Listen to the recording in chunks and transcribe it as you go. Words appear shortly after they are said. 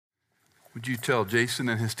Would you tell Jason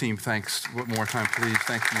and his team thanks one more time, please?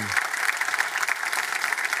 Thank you.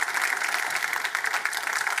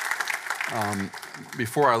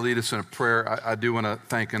 Before I lead us in a prayer, I do want to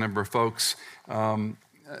thank a number of folks. I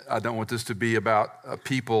don't want this to be about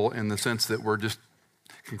people in the sense that we're just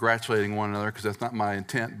congratulating one another, because that's not my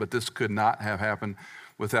intent, but this could not have happened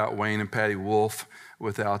without Wayne and Patty Wolf,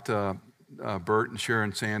 without Bert and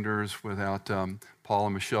Sharon Sanders, without Paul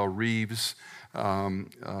and Michelle Reeves,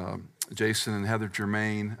 Jason and Heather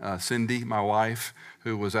Germain, Cindy, my wife,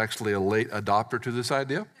 who was actually a late adopter to this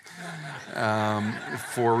idea,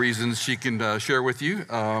 for reasons she can share with you.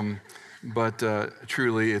 But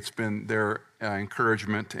truly, it's been their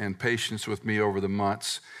encouragement and patience with me over the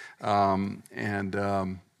months.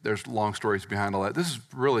 There's long stories behind all that. This is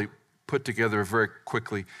really put together very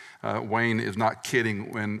quickly. Wayne is not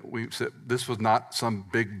kidding when we said this was not some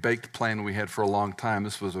big baked plan we had for a long time.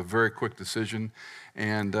 This was a very quick decision.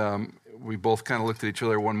 And we both kind of looked at each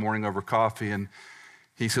other one morning over coffee, and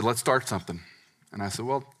he said, let's start something. And I said,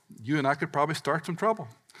 well, you and I could probably start some trouble.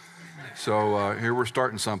 So here we're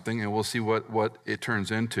starting something, and we'll see what it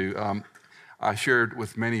turns into. I shared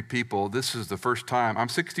with many people, this is the first time, I'm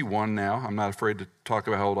 61 now, I'm not afraid to talk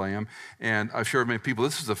about how old I am, and I've shared with many people,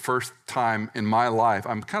 this is the first time in my life,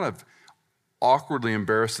 I'm kind of awkwardly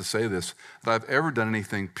embarrassed to say this, that I've ever done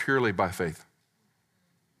anything purely by faith.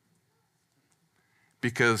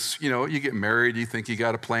 Because, you get married, you think you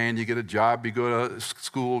got a plan, you get a job, you go to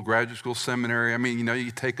school, graduate school, seminary. I mean,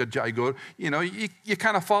 you take a job, you go, you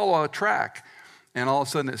kind of follow a track. And all of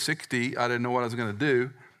a sudden at 60, I didn't know what I was going to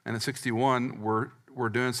do. And at 61, we're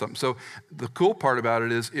doing something. So the cool part about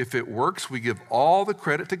it is if it works, we give all the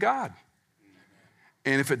credit to God.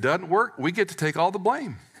 And if it doesn't work, we get to take all the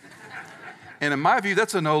blame. And in my view,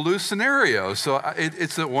 that's a no-lose scenario. So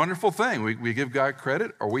it's a wonderful thing. We give God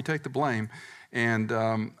credit or we take the blame. And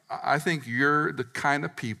I think you're the kind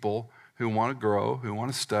of people who want to grow, who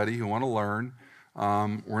want to study, who want to learn.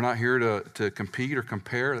 We're not here to compete or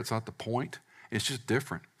compare. That's not the point. It's just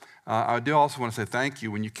different. I do also want to say thank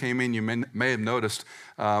you. When you came in, you may have noticed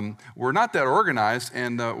we're not that organized,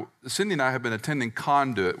 and Cindy and I have been attending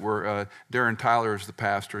Conduit, where Darren Tyler is the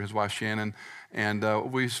pastor, his wife Shannon, and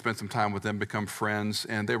we spent some time with them, become friends,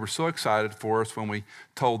 and they were so excited for us when we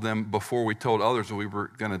told them before we told others that we were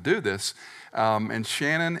going to do this. And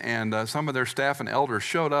Shannon and some of their staff and elders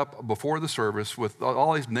showed up before the service with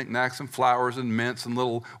all these knickknacks and flowers and mints and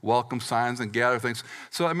little welcome signs and gather things.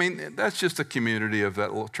 So, I mean, that's just a community of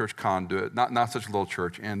that little church Conduit, not such a little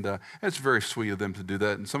church. And it's very sweet of them to do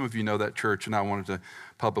that. And some of you know that church, and I wanted to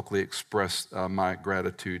publicly express my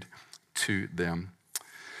gratitude to them.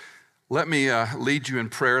 Let me lead you in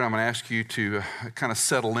prayer, and I'm going to ask you to kind of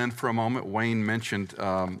settle in for a moment. Wayne mentioned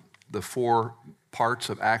the 4 parts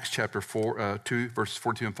of Acts chapter 2, verses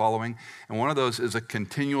 42 and following. And one of those is a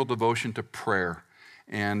continual devotion to prayer.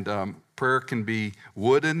 And prayer can be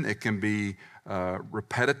wooden, it can be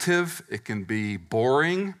repetitive, it can be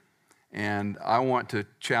boring. And I want to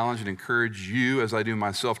challenge and encourage you, as I do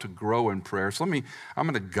myself, to grow in prayer. So I'm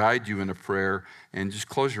going to guide you into prayer, and just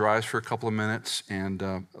close your eyes for a couple of minutes,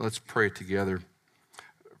 and let's pray together.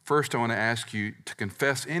 First, I want to ask you to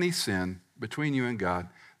confess any sin between you and God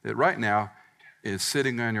that right now is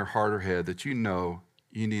sitting on your heart or head that you know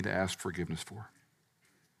you need to ask forgiveness for.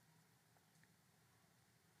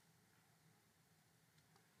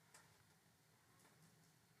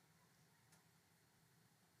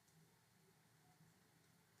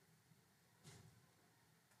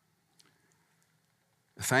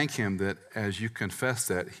 Thank him that as you confess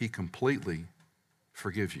that, he completely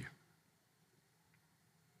forgives you.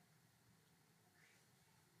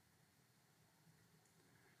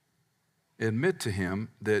 Admit to him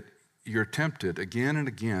that you're tempted again and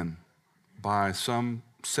again by some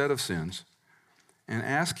set of sins, and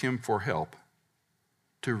ask him for help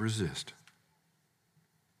to resist.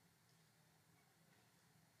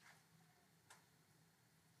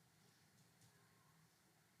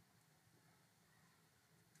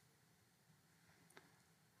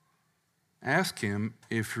 Ask him,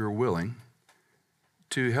 if you're willing,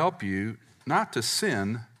 to help you not to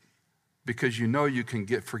sin because you know you can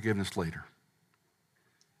get forgiveness later.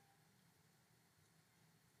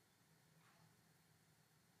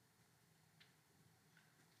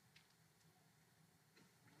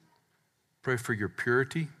 Pray for your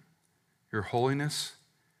purity, your holiness,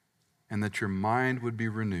 and that your mind would be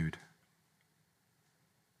renewed.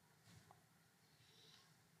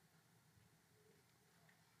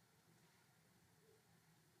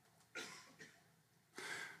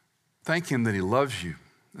 Thank him that he loves you,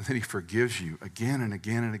 and that he forgives you again and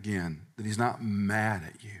again and again, that he's not mad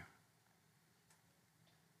at you.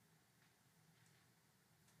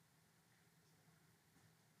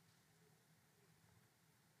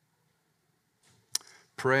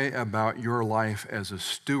 Pray about your life as a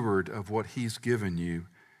steward of what he's given you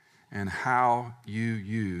and how you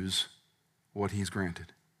use what he's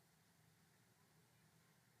granted.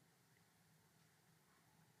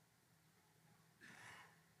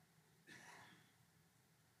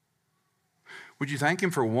 Would you thank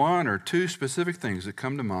him for one or two specific things that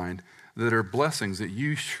come to mind that are blessings that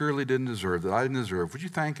you surely didn't deserve, that I didn't deserve? Would you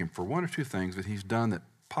thank him for one or two things that he's done that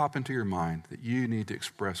pop into your mind that you need to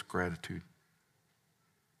express gratitude?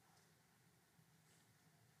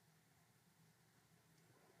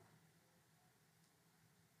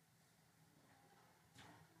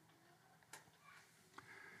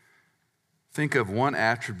 Think of one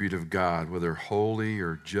attribute of God, whether holy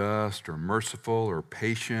or just or merciful or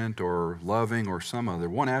patient or loving or some other,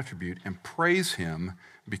 one attribute, and praise him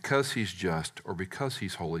because he's just or because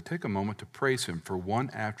he's holy. Take a moment to praise him for one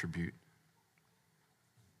attribute.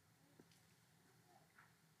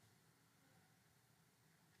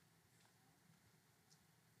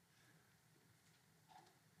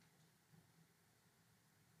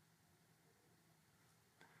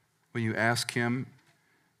 Will you ask him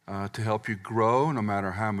to help you grow, no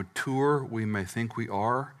matter how mature we may think we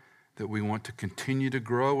are, that we want to continue to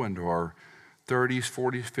grow into our 30s,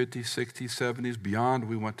 40s, 50s, 60s, 70s, beyond.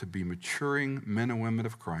 We want to be maturing men and women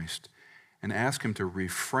of Christ, and ask him to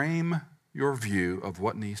reframe your view of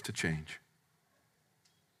what needs to change.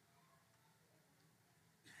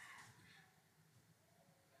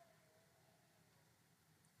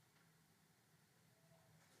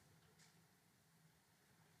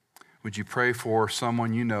 Would you pray for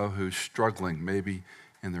someone you know who's struggling, maybe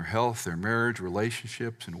in their health, their marriage,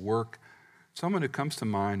 relationships, and work? Someone who comes to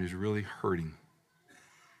mind who's really hurting.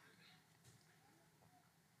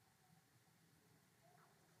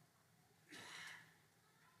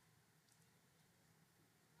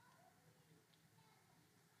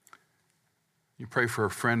 You pray for a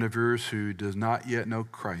friend of yours who does not yet know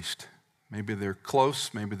Christ. Maybe they're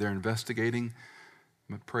close, maybe they're investigating,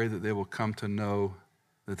 but pray that they will come to know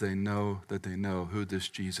that they know who this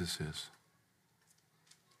Jesus is.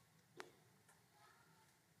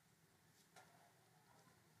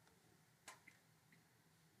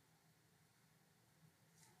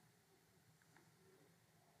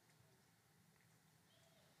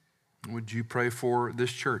 Would you pray for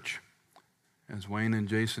this church? As Wayne and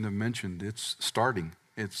Jason have mentioned, it's starting,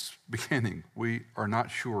 it's beginning. We are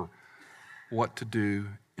not sure what to do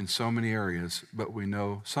in so many areas, but we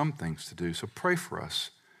know some things to do. So pray for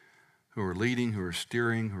us who are leading, who are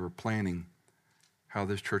steering, who are planning how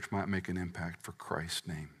this church might make an impact for Christ's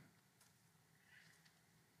name.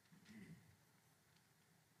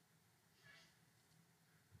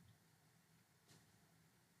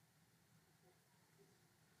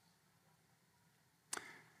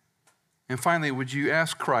 And finally, would you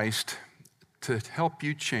ask Christ to help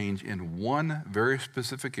you change in one very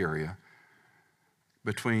specific area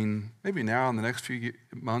between maybe now and the next few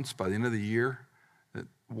months, by the end of the year, that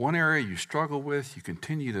one area you struggle with, you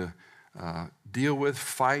continue to deal with,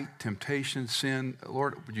 fight, temptation, sin.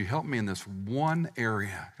 Lord, would you help me in this one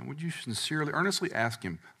area? And would you sincerely, earnestly ask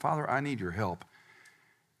him, Father, I need your help.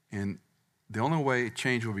 And the only way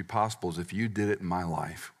change will be possible is if you did it in my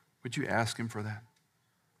life. Would you ask him for that?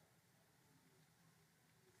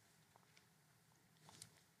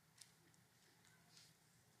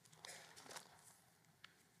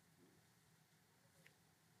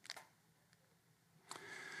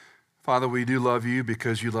 Father, we do love you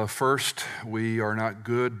because you love first. We are not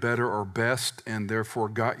good, better, or best, and therefore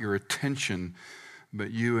got your attention, but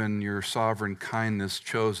you in your sovereign kindness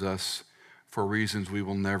chose us for reasons we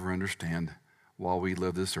will never understand while we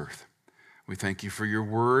live this earth. We thank you for your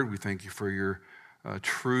word. We thank you for your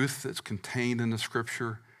truth that's contained in the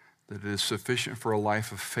scripture, that it is sufficient for a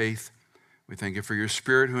life of faith. We thank you for your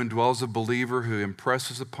Spirit who indwells a believer, who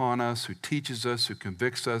impresses upon us, who teaches us, who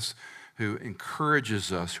convicts us, who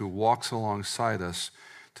encourages us, who walks alongside us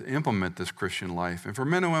to implement this Christian life. And for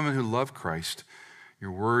men and women who love Christ,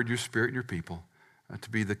 your word, your Spirit, and your people, to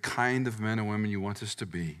be the kind of men and women you want us to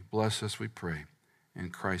be. Bless us, we pray.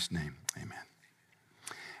 In Christ's name, amen.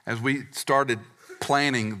 As we started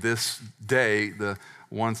planning this day, the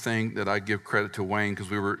one thing that I give credit to Wayne,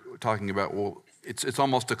 because we were talking about, well, it's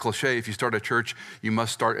almost a cliche. If you start a church, you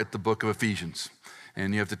must start at the book of Ephesians.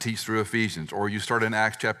 And you have to teach through Ephesians, or you start in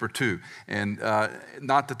Acts chapter 2. And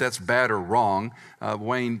not that that's bad or wrong.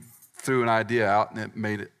 Wayne threw an idea out, and it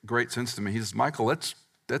made great sense to me. He says, Michael, let's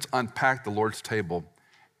unpack the Lord's table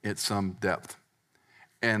at some depth.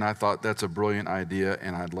 And I thought that's a brilliant idea,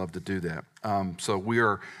 and I'd love to do that. So we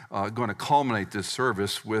are going to culminate this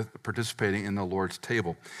service with participating in the Lord's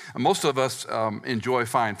table. And most of us enjoy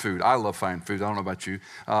fine food. I love fine food. I don't know about you.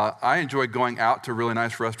 I enjoy going out to really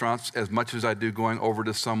nice restaurants as much as I do going over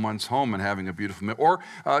to someone's home and having a beautiful meal or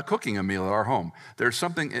cooking a meal at our home. There's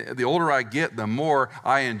something, the older I get, the more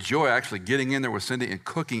I enjoy actually getting in there with Cindy and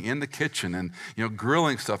cooking in the kitchen and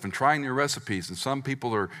grilling stuff and trying new recipes. And some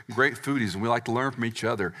people are great foodies and we like to learn from each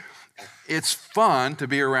other. It's fun to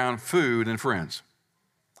be around food and friends.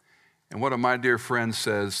 And one of my dear friends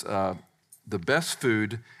says, the best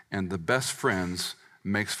food and the best friends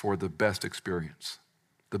makes for the best experience.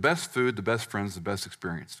 The best food, the best friends, the best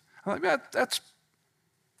experience. I'm like, that's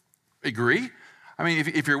agree. I mean,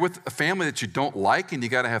 if you're with a family that you don't like and you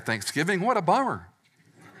got to have Thanksgiving, what a bummer.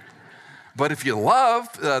 But if you love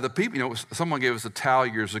the people, someone gave us a towel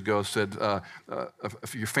years ago, said,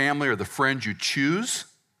 if your family or the friends you choose.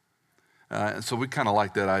 And so we kind of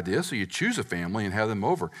like that idea. So you choose a family and have them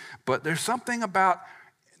over. But there's something about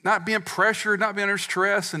not being pressured, not being under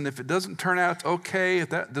stress, and if it doesn't turn out okay, if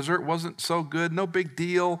that dessert wasn't so good, no big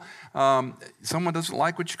deal. Someone doesn't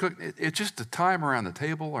like what you cook. It's just a time around the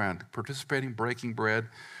table, around participating, breaking bread.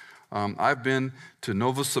 I've been to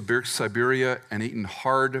Novosibirsk, Siberia, and eaten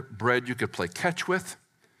hard bread you could play catch with,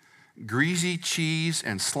 greasy cheese,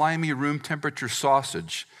 and slimy room temperature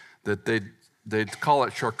sausage that they'd call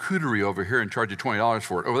it charcuterie over here and charge you $20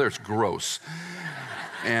 for it. Over there, it's gross.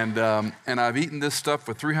 And I've eaten this stuff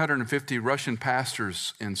with 350 Russian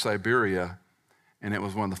pastors in Siberia, and it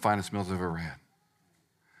was one of the finest meals I've ever had.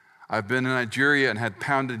 I've been in Nigeria and had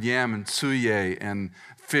pounded yam and suye and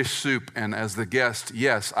fish soup, and as the guest,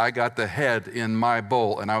 yes, I got the head in my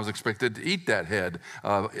bowl, and I was expected to eat that head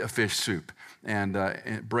of fish soup and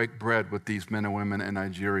break bread with these men and women in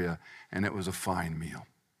Nigeria, and it was a fine meal.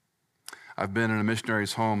 I've been in a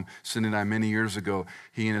missionary's home, Cindy and I, many years ago.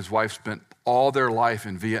 He and his wife spent all their life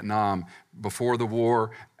in Vietnam. Before the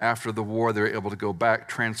war, after the war, they were able to go back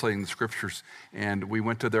translating the scriptures. And we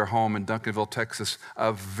went to their home in Duncanville, Texas,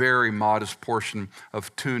 a very modest portion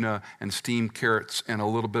of tuna and steamed carrots and a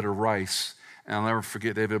little bit of rice. And I'll never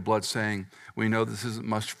forget David Blood saying, we know this isn't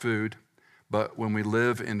much food, but when we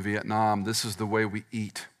live in Vietnam, this is the way we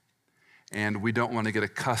eat. And we don't want to get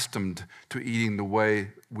accustomed to eating the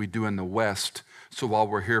way we do in the West. So while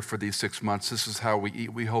we're here for these 6 months, this is how we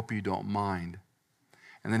eat. We hope you don't mind.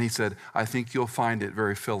 And then he said, I think you'll find it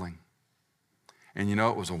very filling. And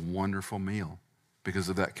it was a wonderful meal because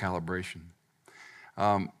of that calibration.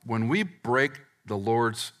 When we break the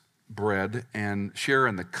Lord's bread and share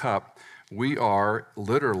in the cup, we are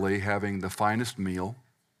literally having the finest meal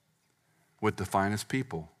with the finest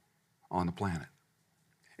people on the planet.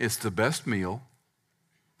 It's the best meal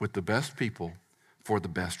with the best people for the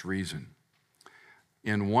best reason.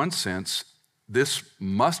 In one sense, this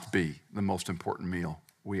must be the most important meal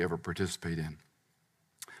we ever participate in.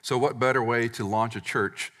 So what better way to launch a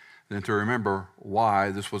church than to remember why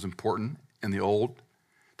this was important in the Old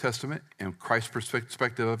Testament and Christ's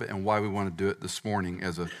perspective of it and why we want to do it this morning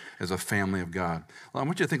as a family of God. Well, I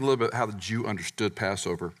want you to think a little bit how the Jew understood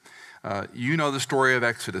Passover. You know the story of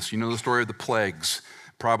Exodus. You know the story of the plagues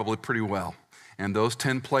probably pretty well. And those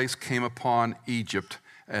 10 plagues came upon Egypt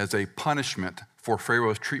as a punishment for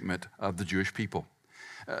Pharaoh's treatment of the Jewish people.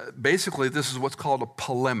 Basically, this is what's called a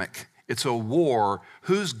polemic. It's a war.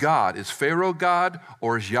 Who's God? Is Pharaoh God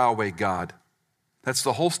or is Yahweh God? That's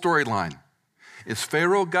the whole storyline. Is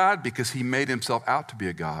Pharaoh God because he made himself out to be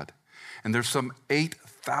a god? And there's some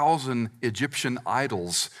 8,000 Egyptian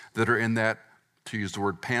idols that are in that, to use the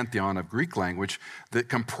word pantheon of Greek language, that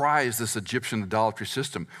comprise this Egyptian idolatry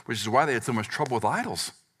system, which is why they had so much trouble with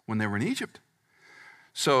idols when they were in Egypt.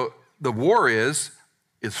 So the war is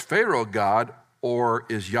Pharaoh God or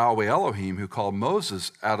is Yahweh Elohim, who called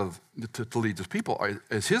Moses out to lead his people,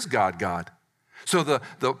 is his God God? So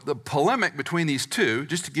the polemic between these two,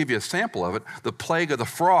 just to give you a sample of it, the plague of the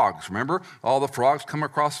frogs, remember? All the frogs come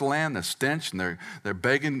across the land, the stench, and they're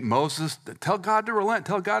begging Moses, tell God to relent,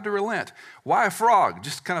 tell God to relent. Why a frog?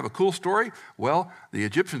 Just kind of a cool story? Well, the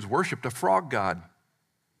Egyptians worshiped a frog god.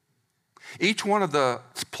 Each one of the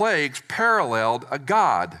plagues paralleled a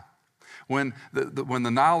god. When the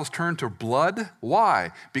Nile is turned to blood,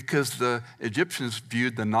 why? Because the Egyptians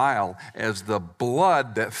viewed the Nile as the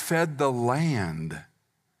blood that fed the land.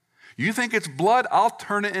 You think it's blood? I'll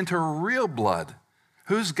turn it into real blood.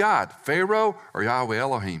 Who's God? Pharaoh or Yahweh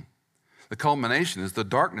Elohim? The culmination is the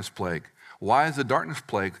darkness plague. Why is the darkness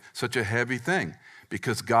plague such a heavy thing?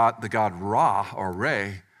 Because God, the god Ra or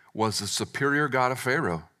Re, was the superior god of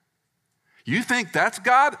Pharaoh. You think that's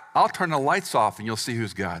God? I'll turn the lights off and you'll see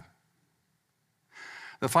who's God.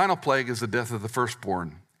 The final plague is the death of the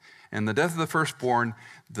firstborn. And the death of the firstborn,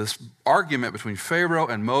 this argument between Pharaoh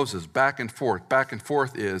and Moses, back and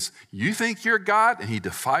forth is, you think you're God? And he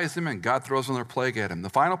defies them, and God throws another plague at him. The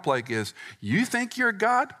final plague is, you think you're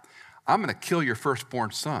God? I'm going to kill your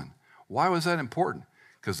firstborn son. Why was that important?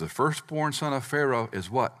 Because the firstborn son of Pharaoh is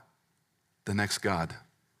what? The next God.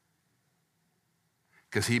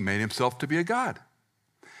 Because he made himself to be a God.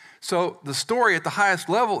 So the story at the highest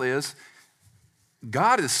level is,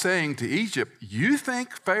 God is saying to Egypt, you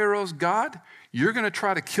think Pharaoh's God? You're going to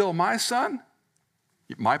try to kill my son,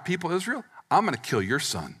 my people Israel? I'm going to kill your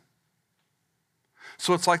son.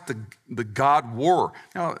 So it's like the God war.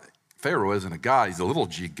 Now, Pharaoh isn't a God. He's a little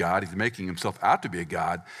g God. He's making himself out to be a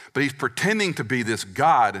God, but he's pretending to be this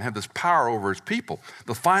God and have this power over his people.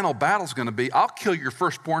 The final battle is going to be, I'll kill your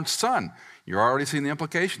firstborn son. You're already seeing the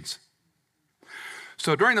implications.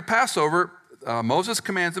 So during the Passover, Moses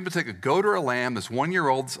commands them to take a goat or a lamb that's 1 year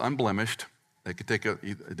old, that's unblemished. They could take it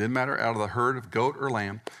didn't matter, out of the herd of goat or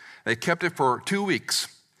lamb. They kept it for 2 weeks.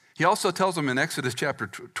 He also tells them in Exodus chapter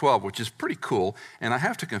 12, which is pretty cool, and I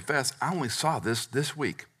have to confess, I only saw this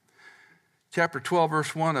week. Chapter 12,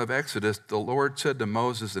 verse 1 of Exodus, the Lord said to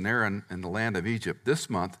Moses and Aaron in the land of Egypt, this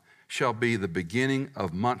month shall be the beginning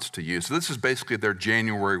of months to you. So this is basically their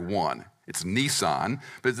January 1. It's Nisan,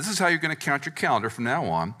 but this is how you're going to count your calendar from now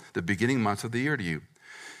on, the beginning months of the year to you.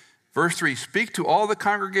 Verse 3, speak to all the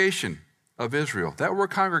congregation of Israel. That word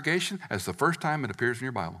congregation, that's the first time it appears in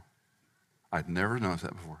your Bible. I'd never noticed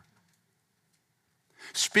that before.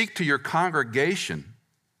 Speak to your congregation,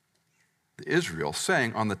 Israel,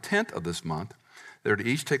 saying, on the 10th of this month, they're to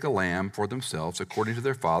each take a lamb for themselves according to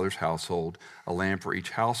their father's household, a lamb for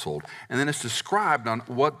each household. And then it's described on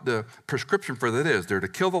what the prescription for that is. They're to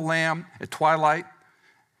kill the lamb at twilight.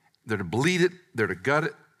 They're to bleed it. They're to gut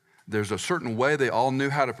it. There's a certain way they all knew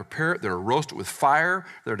how to prepare it. They're to roast it with fire.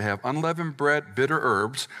 They're to have unleavened bread, bitter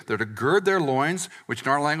herbs. They're to gird their loins, which in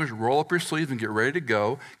our language, roll up your sleeves and get ready to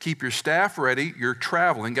go. Keep your staff ready. You're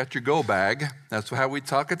traveling, got your go bag. That's how we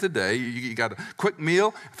talk it today. You got a quick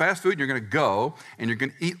meal, fast food, and you're going to go, and you're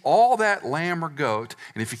going to eat all that lamb or goat,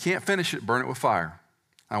 and if you can't finish it, burn it with fire.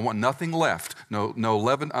 I want nothing left. No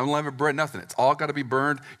unleavened bread, nothing. It's all got to be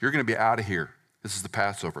burned. You're going to be out of here. This is the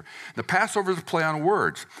Passover. The Passover is a play on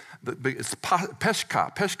words. It's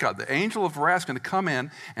Peshkah. The angel of wrath is going to come in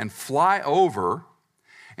and fly over,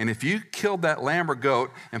 and if you killed that lamb or goat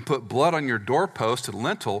and put blood on your doorpost and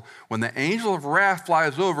lintel, when the angel of wrath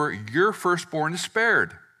flies over, your firstborn is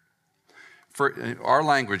spared. For our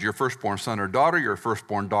language, your firstborn son or daughter, your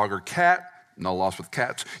firstborn dog or cat, no loss with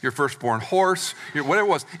cats, your firstborn horse, whatever it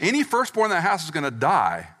was, any firstborn in that house is going to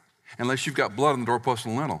die unless you've got blood on the doorpost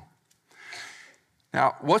and lintel.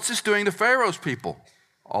 Now, what's this doing to Pharaoh's people?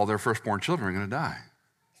 All their firstborn children are going to die.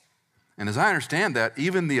 And as I understand that,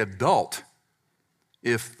 even the adult,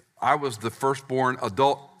 if I was the firstborn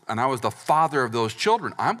adult and I was the father of those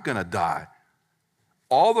children, I'm going to die.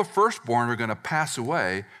 All the firstborn are going to pass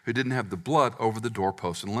away who didn't have the blood over the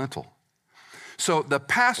doorpost and lintel. So the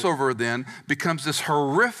Passover then becomes this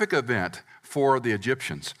horrific event for the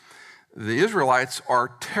Egyptians. The Israelites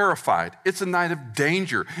are terrified. It's a night of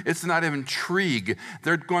danger. It's a night of intrigue.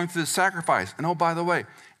 They're going through the sacrifice. And oh, by the way,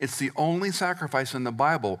 it's the only sacrifice in the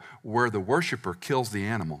Bible where the worshiper kills the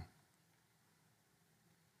animal.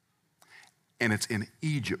 And it's in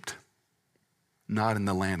Egypt, not in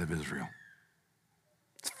the land of Israel.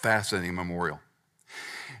 It's a fascinating memorial.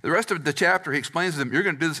 The rest of the chapter, he explains to them, you're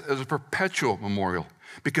going to do this as a perpetual memorial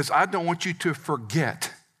because I don't want you to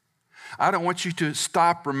forget. I don't want you to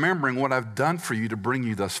stop remembering what I've done for you to bring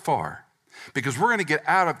you thus far. Because we're going to get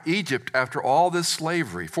out of Egypt after all this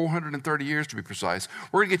slavery, 430 years to be precise.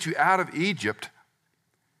 We're going to get you out of Egypt.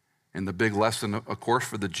 And the big lesson, of course,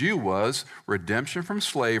 for the Jew was redemption from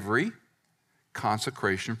slavery,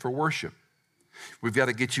 consecration for worship. We've got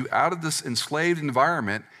to get you out of this enslaved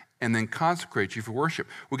environment and then consecrate you for worship.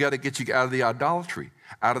 We've got to get you out of the idolatry,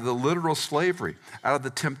 out of the literal slavery, out of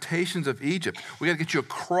the temptations of Egypt. We've got to get you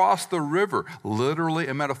across the river, literally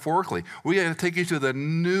and metaphorically. We've got to take you to the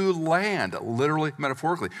new land, literally,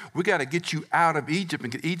 metaphorically. We've got to get you out of Egypt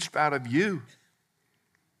and get Egypt out of you.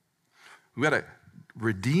 We've got to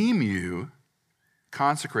redeem you,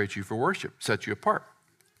 consecrate you for worship, set you apart.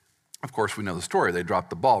 Of course, we know the story. They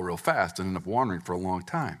dropped the ball real fast and ended up wandering for a long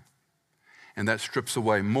time. And that strips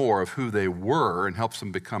away more of who they were and helps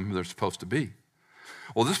them become who they're supposed to be.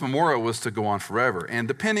 Well, this memorial was to go on forever. And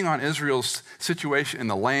depending on Israel's situation in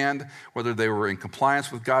the land, whether they were in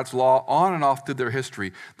compliance with God's law, on and off through their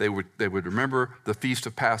history, they would remember the Feast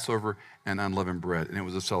of Passover and unleavened bread, and it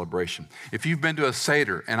was a celebration. If you've been to a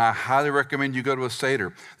Seder, and I highly recommend you go to a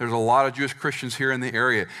Seder, there's a lot of Jewish Christians here in the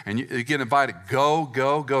area, and you get invited, go.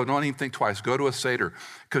 Don't even think twice. Go to a Seder,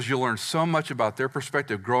 because you'll learn so much about their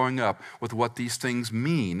perspective growing up with what these things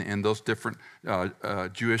mean in those different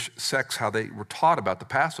Jewish sects, how they were taught about the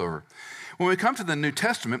Passover. When we come to the New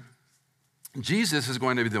Testament, Jesus is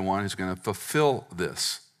going to be the one who's going to fulfill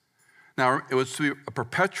this. Now, it was to be a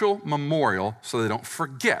perpetual memorial so they don't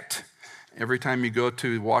forget. Every time you go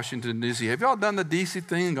to Washington, D.C., have y'all done the D.C.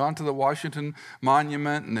 thing and gone to the Washington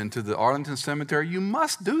Monument and then to the Arlington Cemetery? You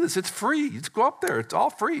must do this. It's free. Just go up there. It's all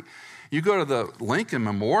free. You go to the Lincoln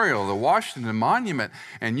Memorial, the Washington Monument,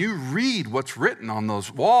 and you read what's written on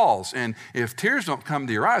those walls. And if tears don't come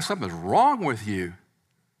to your eyes, something's wrong with you.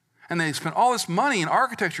 And they spent all this money in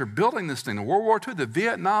architecture building this thing, the World War II, the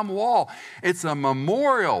Vietnam Wall. It's a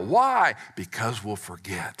memorial. Why? Because we'll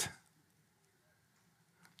forget.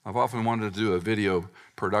 I've often wanted to do a video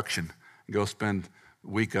production, go spend a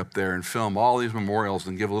week up there and film all these memorials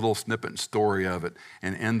and give a little snippet and story of it,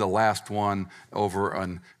 and end the last one over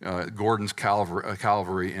on Gordon's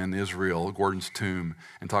Calvary in Israel, Gordon's tomb,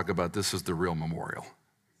 and talk about this is the real memorial.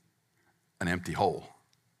 An empty hole,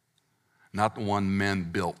 not the one men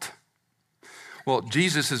built. Well,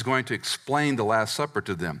 Jesus is going to explain the Last Supper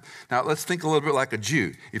to them. Now, let's think a little bit like a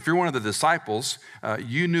Jew. If you're one of the disciples,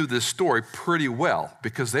 you knew this story pretty well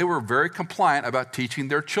because they were very compliant about teaching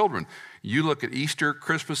their children. You look at Easter,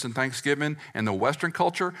 Christmas, and Thanksgiving and the Western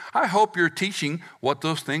culture, I hope you're teaching what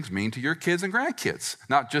those things mean to your kids and grandkids.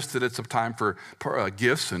 Not just that it's a time for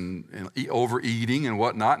gifts and overeating and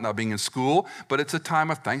whatnot, not being in school, but it's a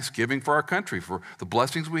time of thanksgiving for our country, for the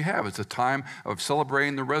blessings we have. It's a time of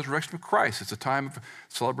celebrating the resurrection of Christ. It's a time of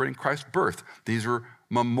celebrating Christ's birth. These are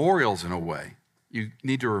memorials in a way. You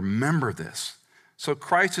need to remember this. So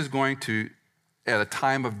Christ is going to, at a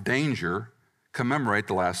time of danger, commemorate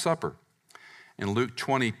the Last Supper. In Luke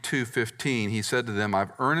 22:15, he said to them,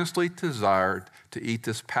 I've earnestly desired to eat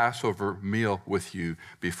this Passover meal with you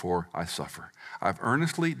before I suffer. I've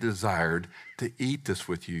earnestly desired to eat this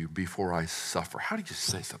with you before I suffer. How do you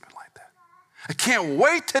say something like that? I can't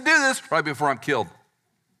wait to do this right before I'm killed.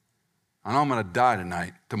 I know I'm going to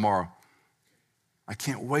die tomorrow. I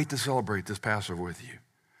can't wait to celebrate this Passover with you.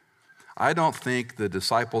 I don't think the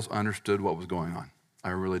disciples understood what was going on. I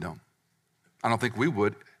really don't. I don't think we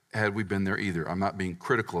would had we been there either. I'm not being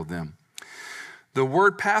critical of them. The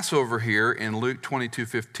word Passover here in Luke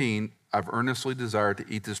 22:15, I've earnestly desired to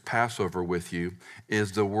eat this Passover with you,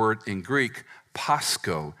 is the word in Greek,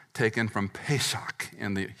 Paschos, taken from Pesach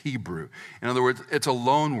in the Hebrew. In other words, it's a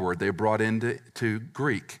loan word they brought into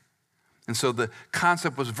Greek. And so the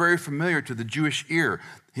concept was very familiar to the Jewish ear.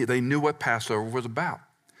 They knew what Passover was about.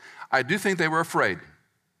 I do think they were afraid.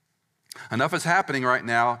 Enough is happening right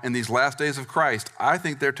now in these last days of Christ. I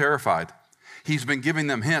think they're terrified. He's been giving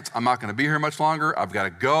them hints. I'm not going to be here much longer. I've got to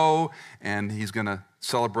go. And he's going to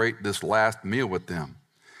celebrate this last meal with them.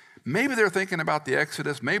 Maybe they're thinking about the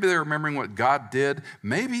Exodus. Maybe they're remembering what God did.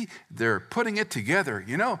 Maybe they're putting it together.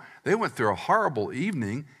 You know, they went through a horrible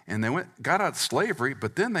evening and they got out of slavery,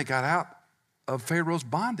 but then they got out of Pharaoh's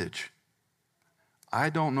bondage. I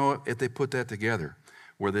don't know if they put that together,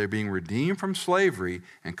 where they're being redeemed from slavery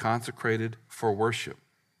and consecrated for worship.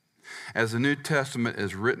 As the New Testament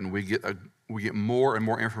is written, we get more and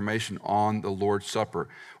more information on the Lord's Supper.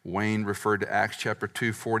 Wayne referred to Acts chapter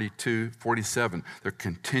 2, 42, 47. They're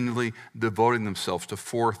continually devoting themselves to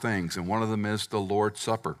four things, and one of them is the Lord's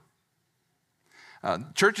Supper.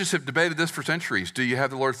 Churches have debated this for centuries. Do you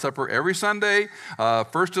have the Lord's Supper every Sunday,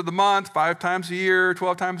 first of the month, 5 times a year,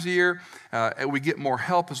 12 times a year? And we get more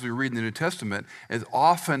help as we read in the New Testament as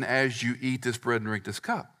often as you eat this bread and drink this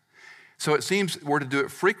cup. So it seems we're to do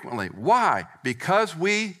it frequently. Why? Because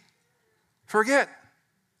we forget.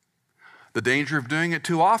 The danger of doing it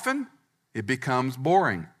too often, it becomes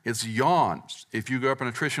boring. It's yawns. If you grew up in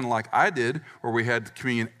a tradition like I did, where we had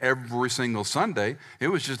communion every single Sunday, it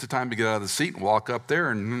was just a time to get out of the seat and walk up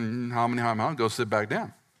there and go sit back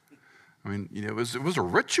down. I mean, you know, it was a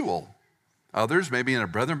ritual. Others, maybe in a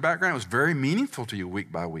brethren background, it was very meaningful to you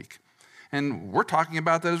week by week. And we're talking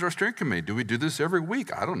about that as our steering committee. Do we do this every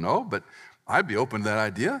week? I don't know, but I'd be open to that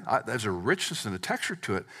idea. There's a richness and a texture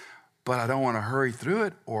to it, but I don't want to hurry through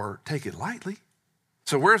it or take it lightly.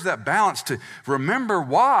 So where's that balance to remember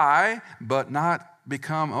why, but not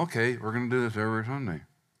become, okay, we're going to do this every Sunday.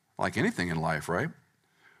 Like anything in life, right?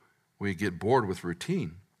 We get bored with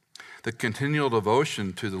routine. The continual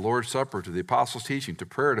devotion to the Lord's Supper, to the apostles' teaching, to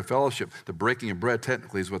prayer, to fellowship, to breaking of bread,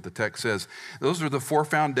 technically is what the text says. Those are the 4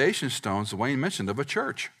 foundation stones Wayne mentioned of a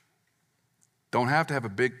church. Don't have to have a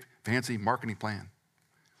big, fancy marketing plan.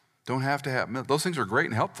 Don't have to have, those things are great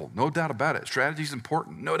and helpful, no doubt about it. Strategy is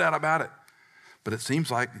important, no doubt about it. But it seems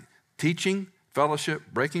like teaching, fellowship,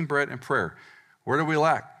 breaking bread, and prayer. Where do we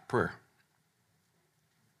lack? Prayer.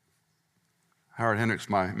 Howard Hendricks,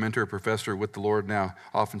 my mentor professor with the Lord now,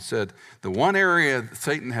 often said, the one area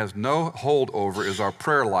Satan has no hold over is our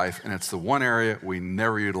prayer life, and it's the one area we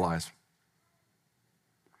never utilize.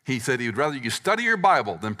 He said he would rather you study your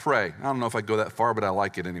Bible than pray. I don't know if I'd go that far, but I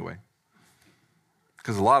like it anyway.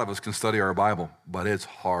 Because a lot of us can study our Bible, but it's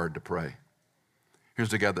hard to pray.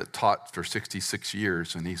 Here's a guy that taught for 66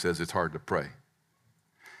 years, and he says it's hard to pray.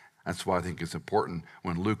 That's why I think it's important.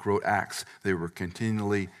 When Luke wrote Acts, they were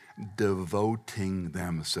continually devoting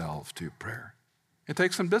themselves to prayer. It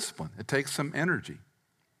takes some discipline. It takes some energy.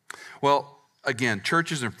 Well, again,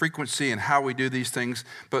 churches and frequency and how we do these things,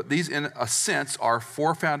 but these, in a sense, are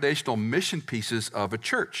 4 foundational mission pieces of a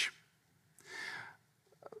church.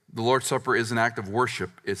 The Lord's Supper is an act of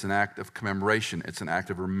worship. It's an act of commemoration. It's an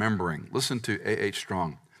act of remembering. Listen to A.H.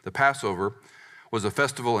 Strong. The Passover was a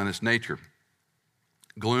festival in its nature.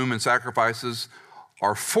 Gloom and sacrifices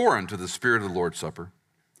are foreign to the spirit of the Lord's Supper.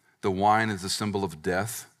 The wine is a symbol of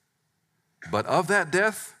death, but of that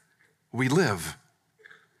death, we live.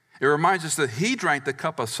 It reminds us that he drank the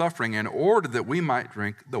cup of suffering in order that we might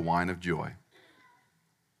drink the wine of joy.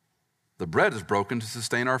 The bread is broken to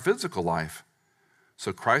sustain our physical life.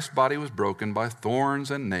 So Christ's body was broken by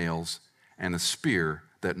thorns and nails and a spear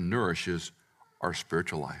that nourishes our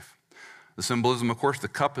spiritual life. The symbolism, of course, the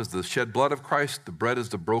cup is the shed blood of Christ. The bread is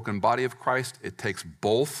the broken body of Christ. It takes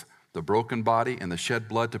both the broken body and the shed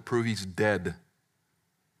blood to prove he's dead.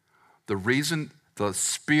 The reason the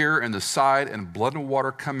spear and the side and blood and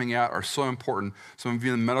water coming out are so important, some of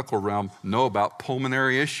you in the medical realm know about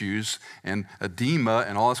pulmonary issues and edema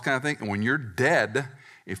and all this kind of thing. And when you're dead,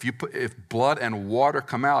 if blood and water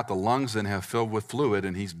come out, the lungs then have filled with fluid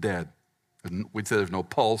and he's dead. We'd say there's no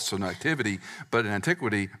pulse, no activity, but in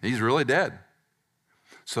antiquity, he's really dead.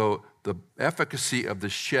 So the efficacy of the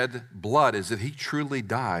shed blood is that he truly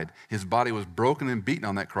died. His body was broken and beaten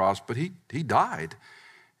on that cross, but he died.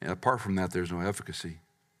 And apart from that, there's no efficacy.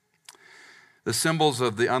 The symbols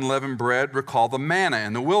of the unleavened bread recall the manna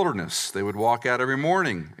in the wilderness. They would walk out every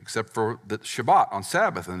morning, except for the Shabbat on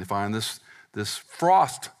Sabbath, and they find this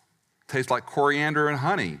frost tastes like coriander and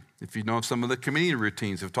honey. If you know some of the community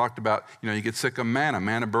routines have talked about, you get sick of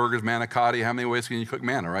manna burgers, manicotti, how many ways can you cook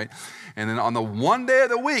manna, right? And then on the one day of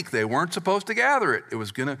the week, they weren't supposed to gather it. It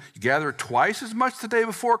was going to gather twice as much the day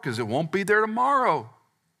before because it won't be there tomorrow.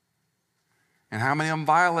 And how many of them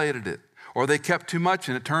violated it? Or they kept too much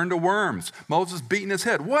and it turned to worms. Moses beating his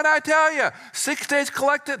head. What'd I tell you? 6 days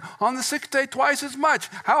collected, on the 6th day twice as much.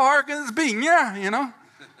 How hard can this be? Yeah,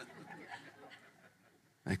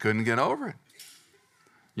 They couldn't get over it.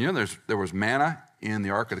 There was manna in the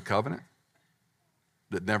Ark of the Covenant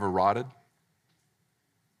that never rotted.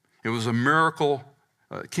 It was a miracle.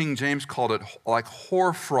 King James called it like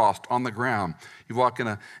hoarfrost on the ground. You walk in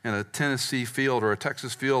a Tennessee field or a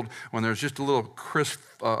Texas field when there's just a little crisp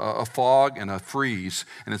a fog and a freeze,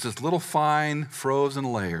 and it's this little fine frozen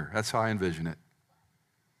layer. That's how I envision it.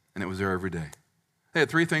 And it was there every day. They had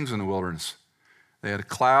 3 things in the wilderness. They had a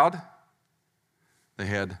cloud, they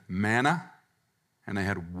had manna, and they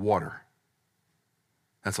had water.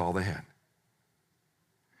 That's all they had.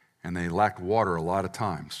 And they lacked water a lot of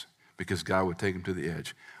times because God would take them to the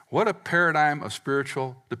edge. What a paradigm of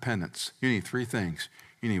spiritual dependence. You need 3 things.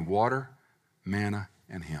 You need water, manna,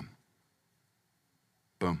 and him.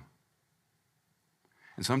 Boom.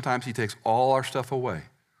 And sometimes he takes all our stuff away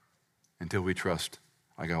until we trust.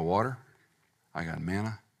 I got water, I got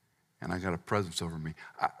manna, and I got a presence over me.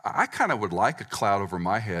 I kind of would like a cloud over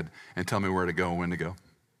my head and tell me where to go and when to go.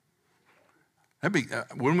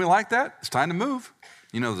 Wouldn't we like that? It's time to move.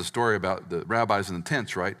 You know the story about the rabbis in the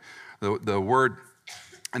tents, right? The word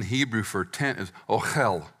in Hebrew for tent is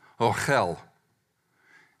ochel, ochel.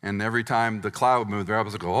 And every time the cloud would move, the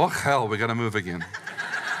rabbis would go, oh hell, we got to move again.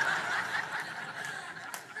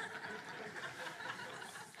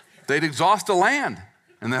 They'd exhaust the land.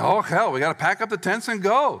 And then, oh hell, we got to pack up the tents and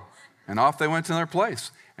go. And off they went to their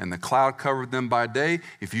place. And the cloud covered them by day.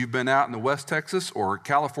 If you've been out in the West Texas or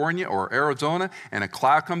California or Arizona and a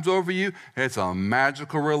cloud comes over you, it's a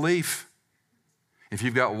magical relief. If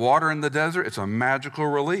you've got water in the desert, it's a magical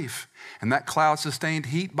relief. And that cloud sustained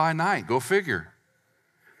heat by night. Go figure.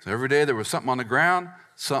 So every day there was something on the ground,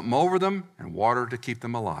 something over them, and water to keep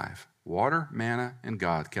them alive. Water, manna, and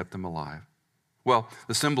God kept them alive. Well,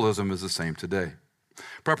 the symbolism is the same today.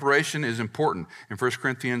 Preparation is important. In 1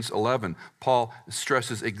 Corinthians 11, Paul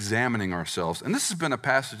stresses examining ourselves. And this has been a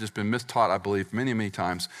passage that's been mistaught, I believe, many, many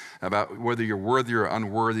times about whether you're worthy or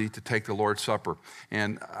unworthy to take the Lord's Supper.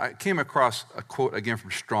 And I came across a quote again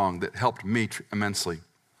from Strong that helped me immensely.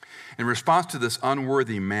 In response to this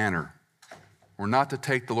unworthy manner, we're not to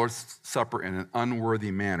take the Lord's Supper in an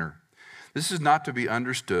unworthy manner. This is not to be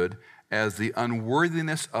understood as the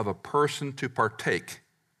unworthiness of a person to partake,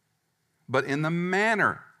 but in the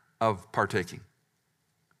manner of partaking.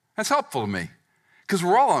 That's helpful to me, because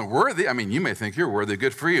we're all unworthy. I mean, you may think you're worthy,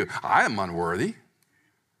 good for you. I am unworthy.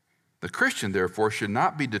 The Christian, therefore, should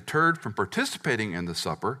not be deterred from participating in the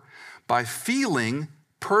supper by feeling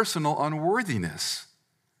personal unworthiness,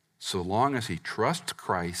 so long as he trusts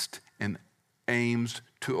Christ and aims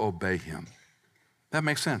to obey him. That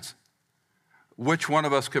makes sense. Which one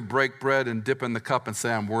of us could break bread and dip in the cup and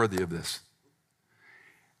say, I'm worthy of this?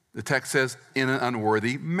 The text says, in an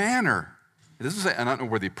unworthy manner. It doesn't say an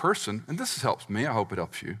unworthy person, and this helps me. I hope it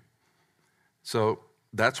helps you. So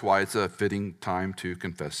that's why it's a fitting time to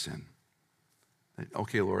confess sin.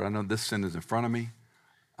 Okay, Lord, I know this sin is in front of me.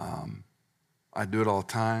 I do it all the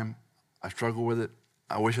time. I struggle with it.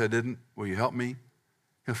 I wish I didn't. Will you help me?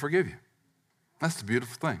 He'll forgive you. That's the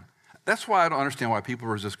beautiful thing. That's why I don't understand why people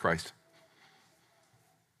resist Christ.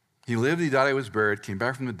 He lived, he died, he was buried, came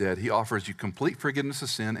back from the dead. He offers you complete forgiveness of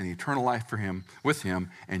sin and eternal life for him, with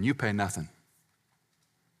him, and you pay nothing.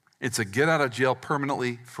 It's a get out of jail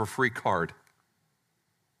permanently for free card.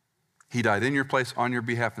 He died in your place on your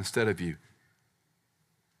behalf instead of you.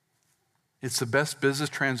 It's the best business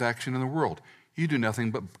transaction in the world. You do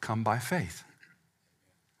nothing but come by faith.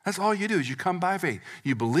 That's all you do is you come by faith.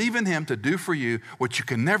 You believe in him to do for you what you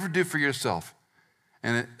can never do for yourself.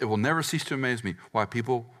 And it will never cease to amaze me why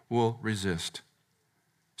people will resist.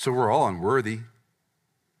 So we're all unworthy.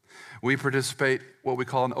 We participate what we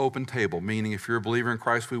call an open table, meaning if you're a believer in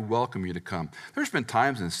Christ, we welcome you to come. There's been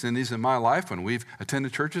times in Cindy's in my life when we've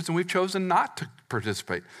attended churches and we've chosen not to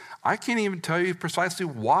participate. I can't even tell you precisely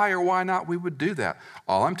why or why not we would do that.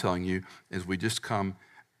 All I'm telling you is we just come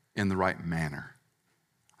in the right manner.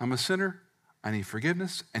 I'm a sinner, I need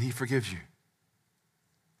forgiveness, and he forgives you.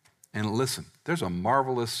 And listen, there's a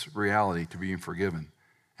marvelous reality to being forgiven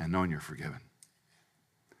and knowing you're forgiven.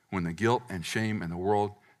 When the guilt and shame in the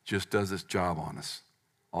world just does its job on us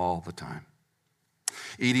all the time.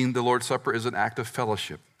 Eating the Lord's Supper is an act of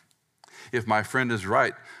fellowship. If my friend is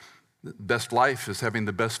right, the best life is having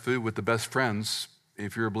the best food with the best friends.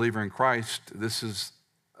 If you're a believer in Christ, this is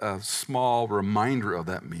a small reminder of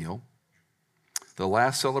that meal. The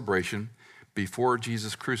last celebration before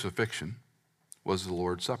Jesus' crucifixion was the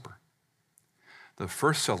Lord's Supper. The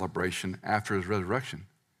first celebration after his resurrection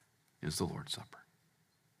is the Lord's Supper.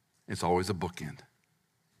 It's always a bookend.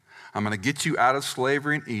 I'm going to get you out of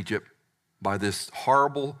slavery in Egypt by this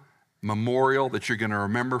horrible memorial that you're going to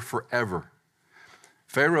remember forever.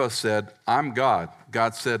 Pharaoh said, I'm God.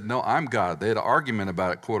 God said, no, I'm God. They had an argument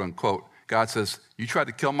about it, quote unquote. God says, you tried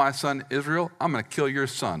to kill my son Israel, I'm going to kill your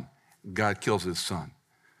son. God kills his son.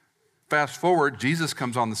 Fast forward, Jesus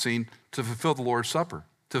comes on the scene to fulfill the Lord's Supper,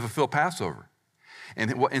 to fulfill Passover.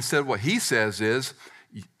 And instead what he says is,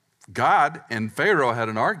 God and Pharaoh had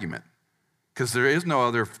an argument because there is no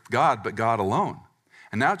other God but God alone.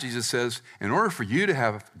 And now Jesus says, in order for you to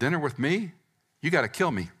have dinner with me, you got to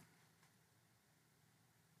kill me.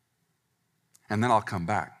 And then I'll come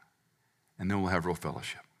back, and then we'll have real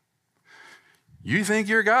fellowship. You think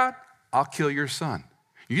you're God? I'll kill your son.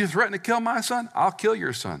 You threaten to kill my son? I'll kill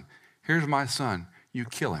your son. Here's my son. You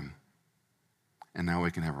kill him. And now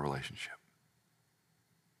we can have a relationship.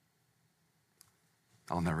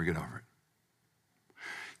 I'll never get over it.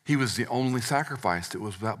 He was the only sacrifice that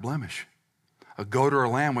was without blemish. A goat or a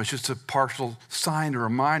lamb was just a partial sign to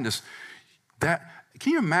remind us that.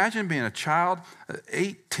 Can you imagine being a child, an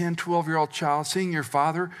 8, 10, 12-year-old child, seeing your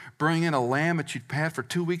father bring in a lamb that you'd had for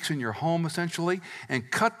 2 weeks in your home, essentially, and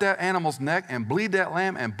cut that animal's neck and bleed that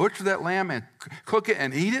lamb and butcher that lamb and cook it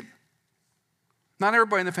and eat it? Not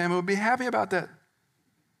everybody in the family would be happy about that.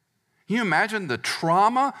 Can you imagine the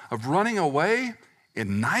trauma of running away at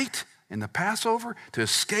night in the Passover to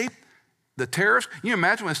escape the terrorists? Can you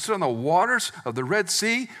imagine when they stood on the waters of the Red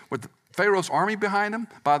Sea with Pharaoh's army behind him?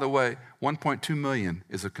 By the way, 1.2 million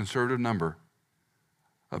is a conservative number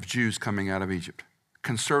of Jews coming out of Egypt.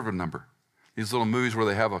 Conservative number. These little movies where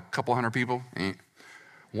they have a couple hundred people,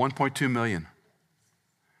 1.2 million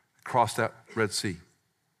across that Red Sea.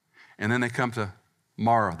 And then they come to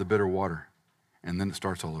Mara, the bitter water, and then it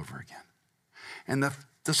starts all over again. And the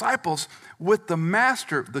disciples with the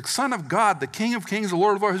Master, the Son of God, the King of Kings, the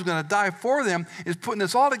Lord of Lords, who's going to die for them, is putting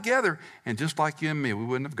this all together. And just like you and me, we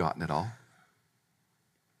wouldn't have gotten it all.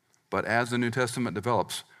 But as the New Testament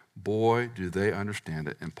develops, boy, do they understand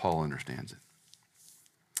it, and Paul understands it.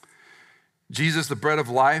 Jesus, the bread of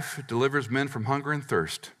life, delivers men from hunger and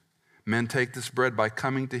thirst. Men take this bread by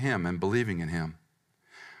coming to him and believing in him.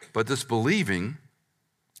 But this believing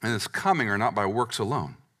and this coming are not by works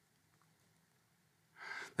alone.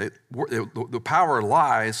 The power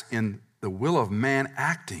lies in the will of man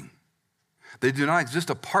acting. They do not exist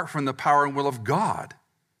apart from the power and will of God.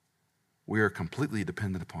 We are completely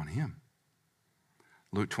dependent upon him.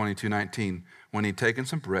 Luke 22:19, when he'd taken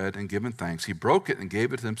some bread and given thanks, he broke it and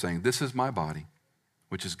gave it to them, saying, "This is my body,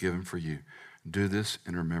 which is given for you. Do this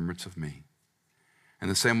in remembrance of me." In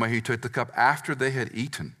the same way, he took the cup after they had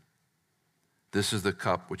eaten. "This is the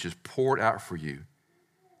cup which is poured out for you.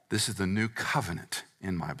 This is the new covenant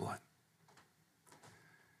in my blood."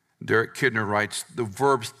 Derek Kidner writes, the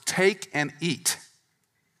verbs take and eat,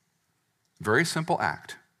 very simple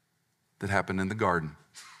act that happened in the garden.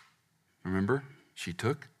 Remember? She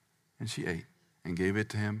took and she ate and gave it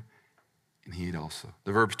to him, and he ate also.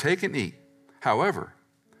 The verbs take and eat. However,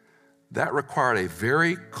 that required a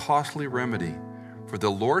very costly remedy, for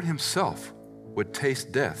the Lord himself would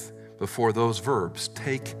taste death before those verbs,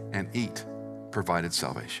 take and eat, provided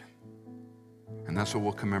salvation. And that's what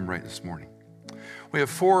we'll commemorate this morning. We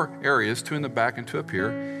have 4 areas, 2 in the back and 2 up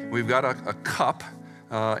here. We've got a cup,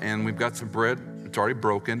 and we've got some bread. It's already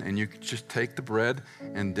broken, and you can just take the bread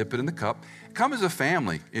and dip it in the cup. Come as a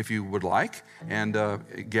family, if you would like, and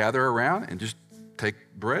gather around and just take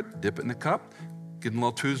bread, dip it in the cup, get in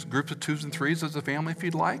little groups of 2s and 3s as a family if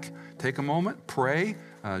you'd like. Take a moment, pray.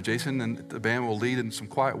 Jason and the band will lead in some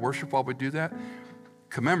quiet worship while we do that.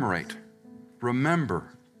 Commemorate.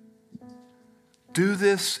 Remember. Do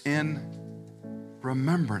this in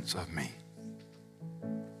remembrance of me.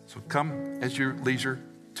 So come at your leisure.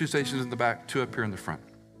 2 stations in the back, 2 up here in the front.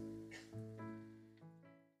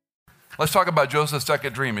 Let's talk about Joseph's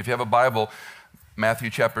second dream. If you have a Bible, Matthew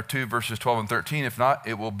chapter 2, verses 12 and 13. If not,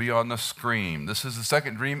 it will be on the screen. This is the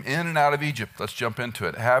second dream in and out of Egypt. Let's jump into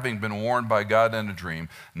it. Having been warned by God in a dream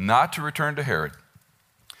not to return to Herod,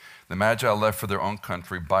 the Magi left for their own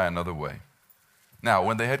country by another way. Now,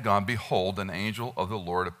 when they had gone, behold, an angel of the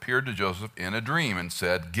Lord appeared to Joseph in a dream and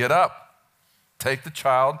said, "Get up, take the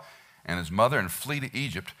child and his mother and flee to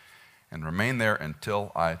Egypt and remain there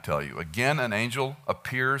until I tell you." Again, an angel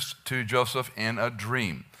appears to Joseph in a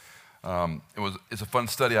dream. It's a fun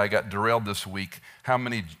study. I got derailed this week. How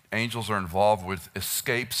many angels are involved with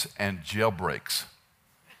escapes and jailbreaks?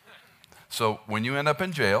 So when you end up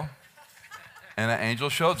in jail and an angel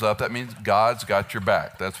shows up, that means God's got your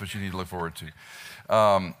back. That's what you need to look forward to.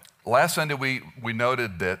 Last Sunday, we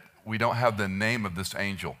noted that we don't have the name of this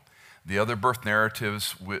angel. The other birth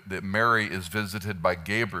narratives that Mary is visited by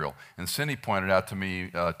Gabriel. And Cindy pointed out to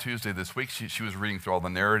me Tuesday this week, she was reading through all the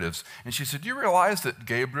narratives, and she said, "Do you realize that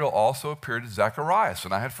Gabriel also appeared to Zacharias?"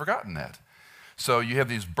 And I had forgotten that. So you have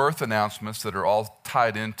these birth announcements that are all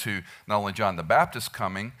tied into not only John the Baptist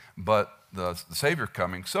coming, but the Savior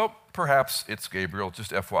coming. So perhaps it's Gabriel,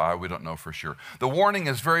 just FYI, we don't know for sure. The warning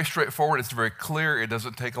is very straightforward, it's very clear, it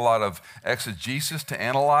doesn't take a lot of exegesis to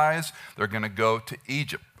analyze. They're going to go to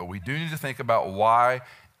Egypt, but we do need to think about why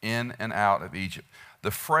in and out of Egypt.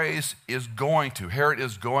 The phrase "is going to," Herod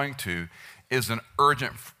is going to, is an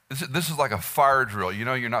urgent, this is like a fire drill. You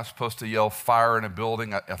know, you're not supposed to yell fire in a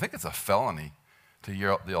building. I think it's a felony to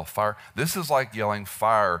yell fire. This is like yelling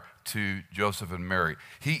fire to Joseph and Mary.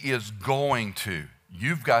 He is going to.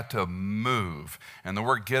 You've got to move. And the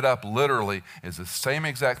word "get up" literally is the same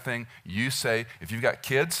exact thing you say if you've got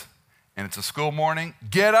kids and it's a school morning,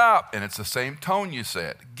 "Get up." And it's the same tone you say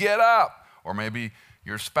it, "Get up." Or maybe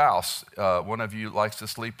your spouse, one of you likes to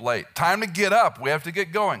sleep late. "Time to get up. We have to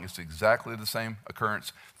get going." It's exactly the same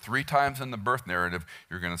occurrence. 3 times in the birth narrative,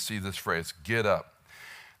 you're going to see this phrase, "Get up."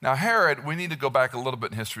 Now, Herod, we need to go back a little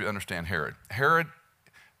bit in history to understand Herod. Herod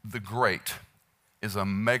the Great is a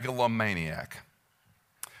megalomaniac.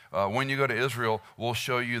 When you go to Israel, we'll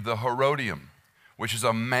show you the Herodium, which is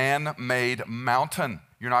a man-made mountain.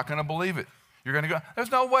 You're not going to believe it. You're going to go, "There's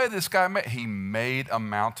no way this guy made." He made a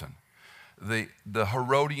mountain. The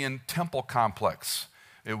Herodian temple complex.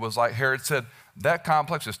 It was like Herod said, "That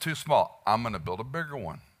complex is too small. I'm going to build a bigger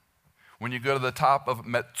one." When you go to the top of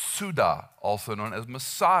Metsuda, also known as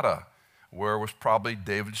Masada, where was probably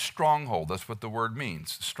David's stronghold. That's what the word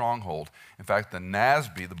means, stronghold. In fact, the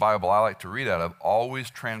NASB, the Bible I like to read out of,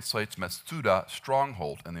 always translates Metsuda,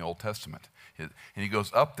 stronghold, in the Old Testament. And he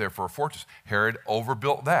goes up there for a fortress. Herod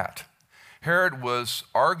overbuilt that. Herod was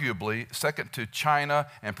arguably, second to China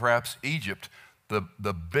and perhaps Egypt,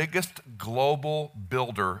 the biggest global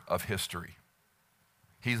builder of history.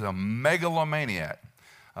 He's a megalomaniac.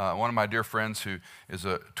 One of my dear friends who is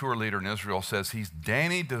a tour leader in Israel says he's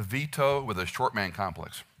Danny DeVito with a short man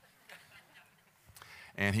complex.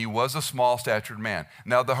 And he was a small-statured man.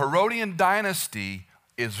 Now, the Herodian dynasty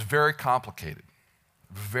is very complicated,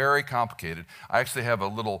 very complicated. I actually have a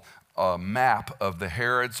little map of the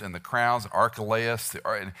Herods and the crowns, Archelaus,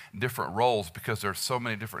 and different roles because there's so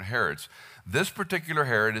many different Herods. This particular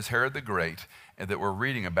Herod is Herod the Great, and that we're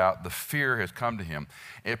reading about. The fear has come to him.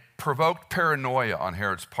 It provoked paranoia on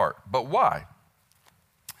Herod's part. But why?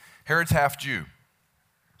 Herod's half Jew.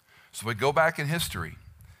 So we go back in history.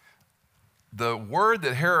 The word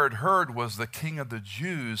that Herod heard was the king of the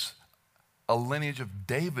Jews, a lineage of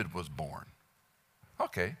David was born.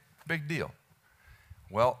 Okay, big deal.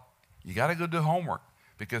 Well, you got to go do homework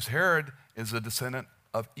because Herod is a descendant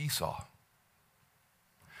of Esau.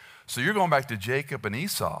 So you're going back to Jacob and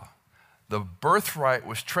Esau. The birthright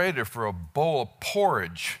was traded for a bowl of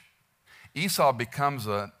porridge. Esau becomes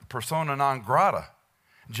a persona non grata.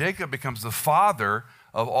 Jacob becomes the father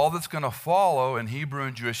of all that's going to follow in Hebrew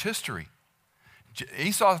and Jewish history.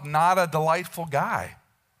 Esau's not a delightful guy.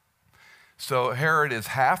 So Herod is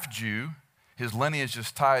half Jew. His lineage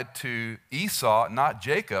is tied to Esau, not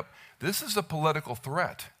Jacob. This is a political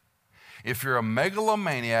threat. If you're a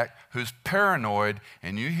megalomaniac who's paranoid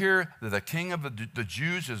and you hear that the king of the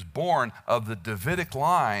Jews is born of the Davidic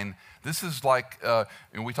line, this is like,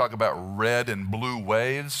 and we talk about red and blue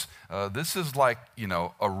waves, this is like,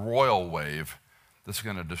 a royal wave that's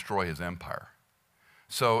going to destroy his empire.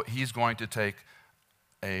 So he's going to take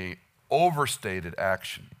a overstated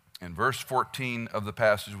action. In verse 14 of the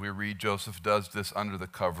passage we read, Joseph does this under the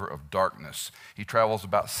cover of darkness. He travels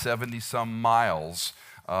about 70-some miles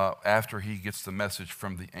after he gets the message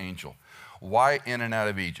from the angel. Why in and out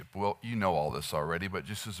of Egypt? Well, you know all this already, but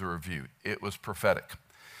just as a review, it was prophetic.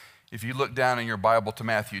 If you look down in your Bible to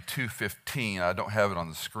Matthew 2:15, I don't have it on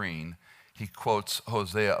the screen, he quotes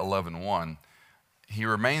Hosea 11:1. He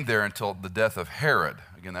remained there until the death of Herod.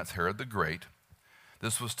 Again, that's Herod the Great.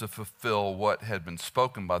 This was to fulfill what had been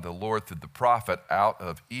spoken by the Lord through the prophet, out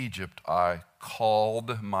of Egypt I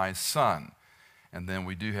called my son. And then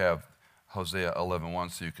we do have Hosea 11:1,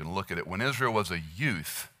 so you can look at it. When Israel was a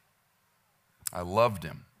youth, I loved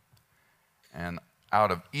him. And out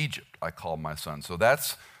of Egypt I called my son. So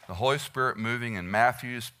that's the Holy Spirit moving in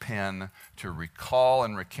Matthew's pen to recall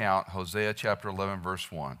and recount Hosea chapter 11,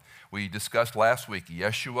 verse 1. We discussed last week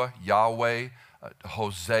Yeshua, Yahweh,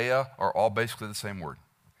 Hosea are all basically the same word.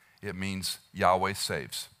 It means Yahweh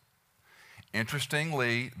saves.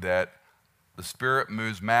 Interestingly, that the Spirit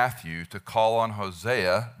moves Matthew to call on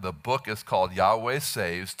Hosea. The book is called Yahweh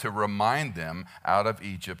Saves, to remind them, out of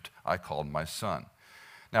Egypt I called my son.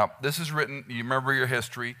 Now, this is written, you remember your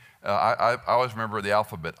history. I always remember the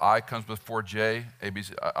alphabet. I comes before J, A, B,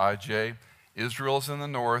 C, I, J. Israel's in the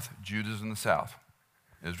north, Judah's in the south.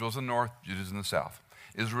 Israel's in the north, Judah's in the south.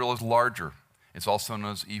 Israel is larger. It's also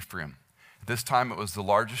known as Ephraim. At this time, it was the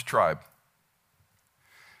largest tribe.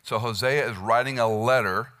 So Hosea is writing a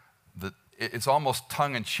letter that it's almost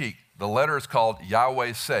tongue-in-cheek. The letter is called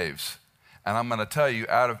Yahweh Saves. And I'm going to tell you,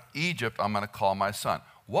 out of Egypt, I'm going to call my son.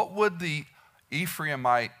 What would the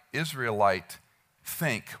Ephraimite, Israelite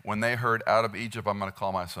think when they heard, out of Egypt, I'm going to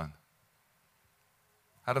call my son?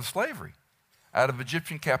 Out of slavery, out of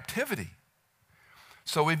Egyptian captivity.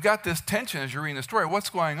 So we've got this tension as you're reading the story. What's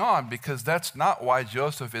going on? Because that's not why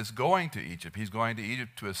Joseph is going to Egypt. He's going to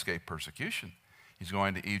Egypt to escape persecution. He's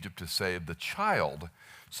going to Egypt to save the child.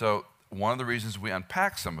 So one of the reasons we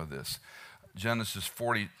unpack some of this, Genesis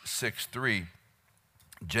 46:3,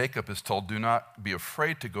 Jacob is told, do not be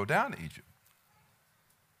afraid to go down to Egypt.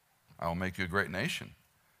 I will make you a great nation.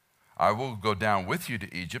 I will go down with you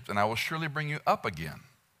to Egypt, and I will surely bring you up again.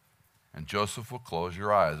 And Joseph will close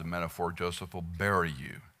your eyes. A metaphor, Joseph will bury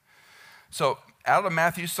you. So out of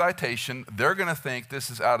Matthew's citation, they're going to think this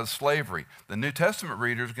is out of slavery. The New Testament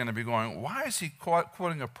reader is going to be going, why is he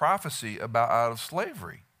quoting a prophecy about out of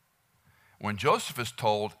slavery? When Joseph is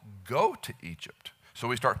told, go to Egypt. So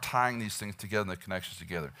we start tying these things together and the connections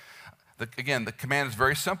together. Again, the command is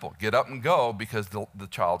very simple. Get up and go because the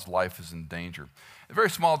child's life is in danger. A very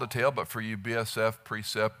small detail, but for you BSF,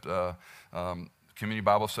 Precept, Community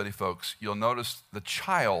Bible Study folks, you'll notice the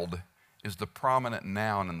child is the prominent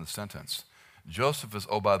noun in the sentence. Joseph is,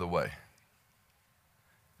 oh, by the way.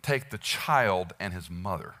 Take the child and his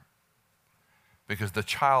mother, because the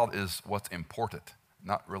child is what's important,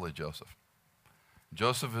 not really Joseph.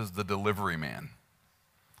 Joseph is the delivery man.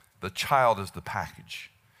 The child is the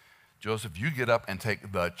package. Joseph, you get up and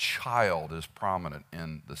take the child is prominent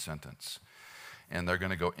in the sentence. And they're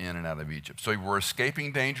going to go in and out of Egypt. So we're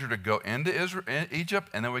escaping danger to go into Egypt,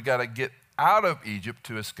 and then we got to get out of Egypt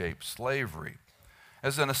to escape slavery.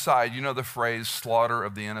 As an aside, you know the phrase slaughter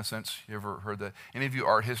of the innocents? You ever heard that? Any of you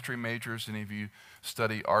art history majors? Any of you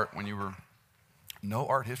study art when you were? No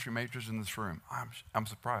art history majors in this room. I'm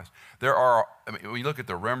surprised. There are, when you look at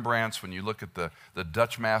the Rembrandts, when you look at the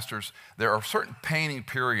Dutch masters, there are certain painting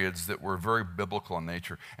periods that were very biblical in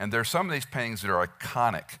nature. And there are some of these paintings that are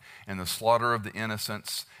iconic. And the slaughter of the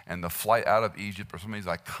innocents and the flight out of Egypt are some of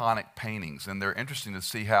these iconic paintings. And they're interesting to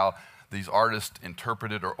see how these artists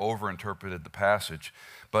interpreted or overinterpreted the passage.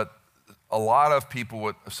 But a lot of people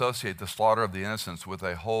would associate the slaughter of the innocents with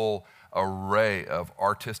a whole array of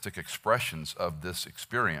artistic expressions of this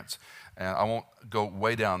experience. And I won't go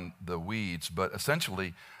way down the weeds, but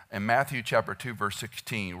essentially in Matthew chapter 2, verse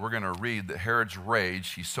 16, we're going to read that Herod's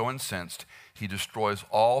rage, he's so incensed, he destroys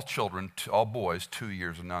all children, all boys 2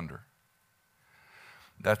 years and under.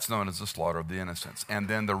 That's known as the slaughter of the innocents. And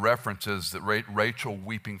then the reference is that Rachel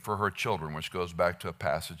weeping for her children, which goes back to a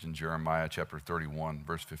passage in Jeremiah chapter 31,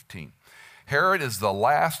 verse 15. Herod is the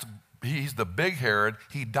last. He's the big Herod.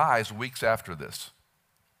 He dies weeks after this.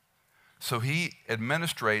 So he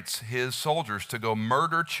administrates his soldiers to go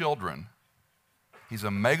murder children. He's a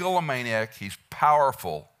megalomaniac. He's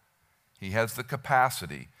powerful. He has the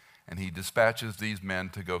capacity. And he dispatches these men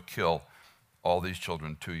to go kill all these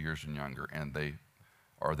children 2 years and younger. And they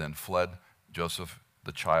are then fled, Joseph,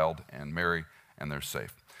 the child, and Mary, and they're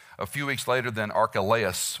safe. A few weeks later, then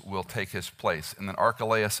Archelaus will take his place. And then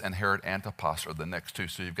Archelaus and Herod Antipas are the next two.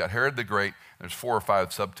 So you've got Herod the Great. There's 4 or 5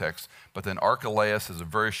 subtexts. But then Archelaus is a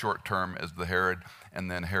very short term as the Herod.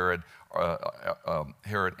 And then Herod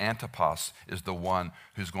Antipas is the one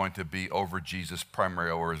who's going to be over Jesus,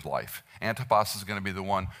 primarily over his life. Antipas is going to be the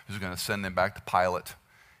one who's going to send him back to Pilate.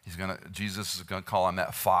 Jesus is going to call him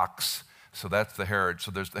that fox. So that's the Herod. So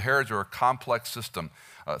the Herods are a complex system.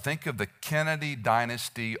 Think of the Kennedy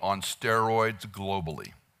dynasty on steroids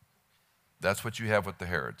globally. That's what you have with the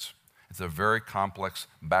Herods. It's a very complex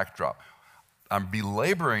backdrop. I'm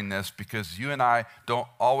belaboring this because you and I don't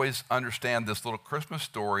always understand this little Christmas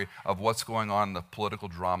story of what's going on in the political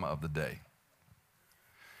drama of the day.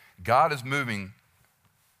 God is moving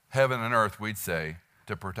heaven and earth, we'd say,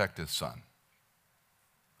 to protect his son.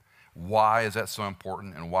 Why is that so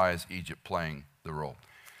important, and why is Egypt playing the role?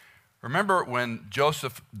 Remember when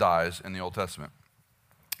Joseph dies in the Old Testament,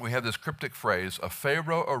 we have this cryptic phrase, a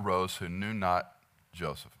Pharaoh arose who knew not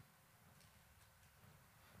Joseph.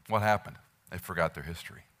 What happened? They forgot their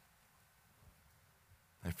history.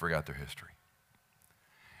 They forgot their history.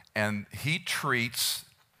 And he treats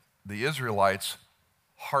the Israelites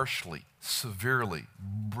harshly, severely,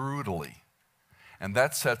 brutally. And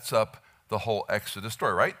that sets up the whole Exodus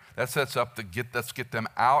story, right? That sets up let's get them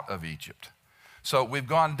out of Egypt. So we've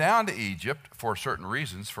gone down to Egypt for certain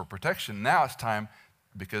reasons, for protection. Now it's time,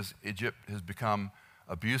 because Egypt has become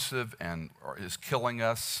abusive and is killing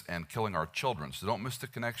us and killing our children. So don't miss the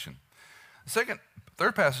connection. The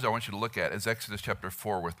third passage I want you to look at is Exodus chapter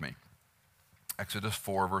 4 with me. Exodus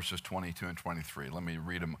 4, verses 22 and 23. Let me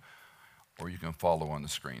read them, or you can follow on the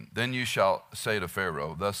screen. Then you shall say to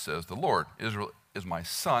Pharaoh, thus says the Lord, Israel is my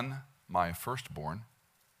son, my firstborn.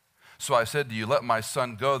 So I said to you, let my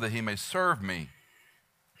son go that he may serve me.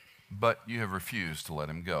 But you have refused to let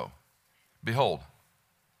him go. Behold,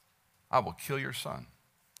 I will kill your son,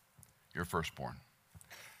 your firstborn.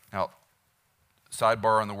 Now,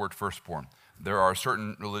 sidebar on the word firstborn. There are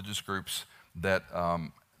certain religious groups that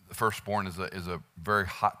the firstborn is a very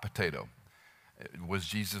hot potato. Was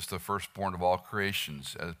Jesus the firstborn of all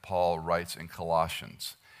creations, as Paul writes in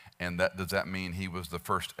Colossians? And does that mean he was the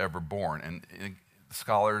first ever born? And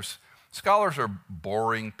scholars are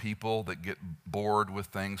boring people that get bored with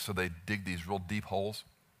things, so they dig these real deep holes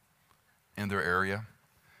in their area,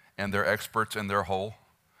 and they're experts in their hole.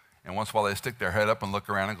 And once in a while they stick their head up and look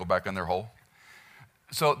around and go back in their hole.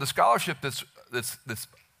 So the scholarship that's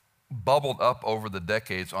bubbled up over the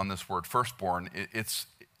decades on this word firstborn, it's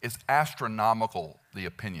astronomical, the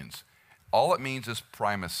opinions. All it means is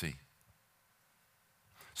primacy.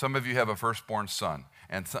 Some of you have a firstborn son,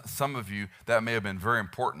 and some of you, that may have been very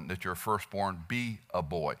important that your firstborn be a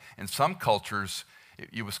boy. In some cultures,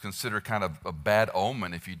 it was considered kind of a bad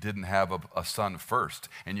omen if you didn't have a son first,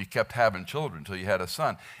 and you kept having children until you had a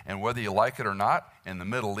son. And whether you like it or not, in the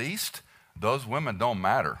Middle East, those women don't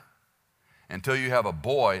matter. Until you have a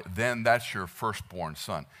boy, then that's your firstborn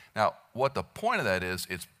son. Now, what the point of that is,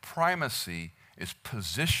 it's primacy, is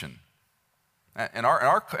position. In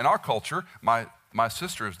our culture, my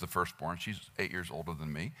sister is the firstborn. She's 8 years older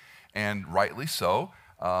than me. And rightly so.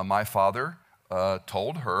 My father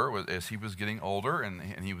told her as he was getting older and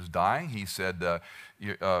he was dying, he said,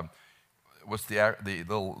 what's the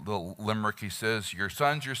little limerick he says? Your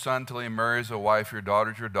son's your son till he marries a wife, your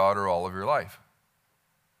daughter's your daughter all of your life.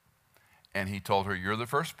 And he told her, you're the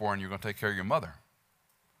firstborn, you're going to take care of your mother.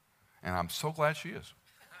 And I'm so glad she is.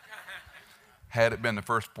 Had it been the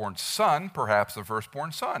firstborn son, perhaps the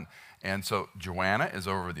firstborn son. And so Joanna is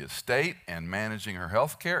over the estate and managing her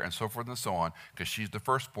health care and so forth and so on because she's the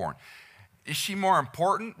firstborn. Is she more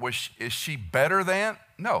important? Is she better than?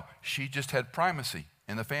 No, she just had primacy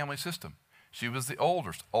in the family system. She was the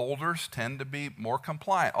oldest. Olders tend to be more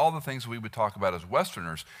compliant, all the things we would talk about as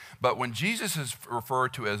Westerners. But when Jesus is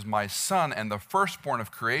referred to as my son and the firstborn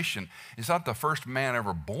of creation, he's not the first man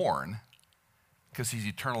ever born because he's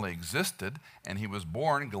eternally existed, and he was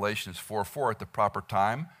born, Galatians 4:4, at the proper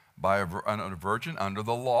time by a virgin under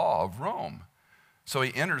the law of Rome. So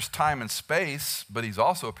he enters time and space, but he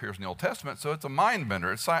also appears in the Old Testament, so it's a mind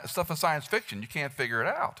bender. It's stuff of science fiction. You can't figure it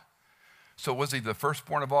out. So was he the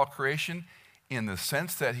firstborn of all creation? In the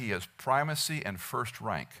sense that he has primacy and first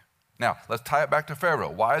rank. Now, let's tie it back to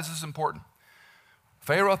Pharaoh. Why is this important?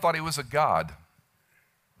 Pharaoh thought he was a god.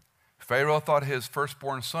 Pharaoh thought his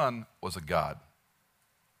firstborn son was a god.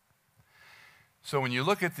 So when you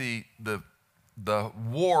look at the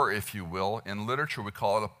war, if you will, in literature we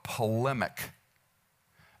call it a polemic.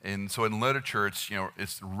 And so in literature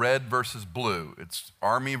it's red versus blue. It's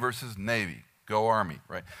Army versus Navy. Go Army,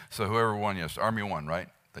 right? So whoever won, yes, Army won, right?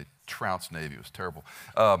 They trounced Navy. It was terrible.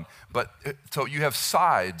 So you have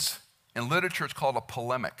sides. In literature, it's called a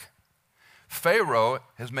polemic. Pharaoh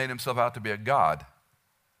has made himself out to be a god.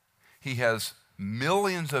 He has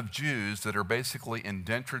millions of Jews that are basically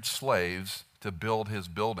indentured slaves to build his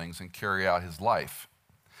buildings and carry out his life.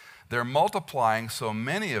 They're multiplying so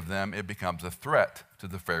many of them, it becomes a threat to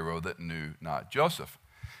the Pharaoh that knew not Joseph.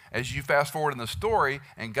 As you fast forward in the story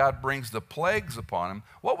and God brings the plagues upon him,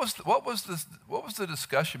 what was the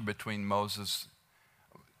discussion between Moses,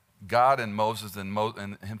 God and Moses,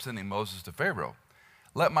 and him sending Moses to Pharaoh?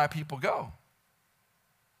 Let my people go.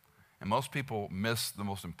 And most people miss the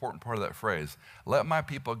most important part of that phrase. Let my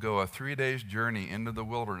people go a 3 days journey into the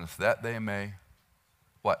wilderness that they may,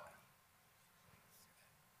 what?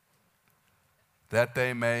 That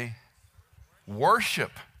they may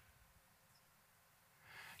worship.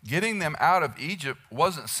 Getting them out of Egypt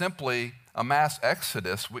wasn't simply a mass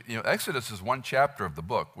exodus. Exodus is one chapter of the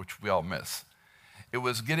book, which we all miss. It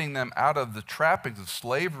was getting them out of the trappings of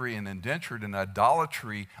slavery and indentured and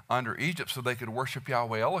idolatry under Egypt so they could worship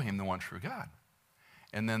Yahweh Elohim, the one true God.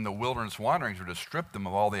 And then the wilderness wanderings were to strip them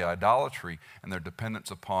of all the idolatry and their dependence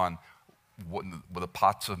upon the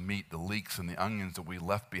pots of meat, the leeks, and the onions that we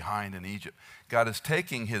left behind in Egypt. God is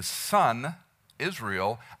taking his son,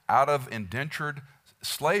 Israel, out of indentured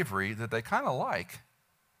slavery that they kind of like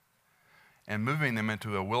and moving them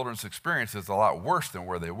into a wilderness experience that's a lot worse than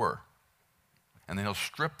where they were. And then he'll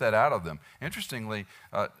strip that out of them. Interestingly,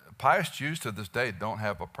 pious Jews to this day don't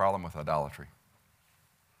have a problem with idolatry.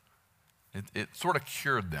 It sort of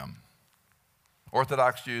cured them.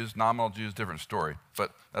 Orthodox Jews, nominal Jews, different story,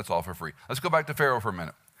 but that's all for free. Let's go back to Pharaoh for a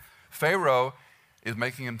minute. Pharaoh is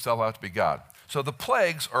making himself out to be God. So the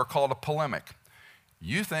plagues are called a polemic.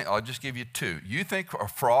 You think, I'll just give you two. You think a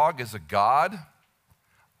frog is a god?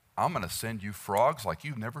 I'm going to send you frogs like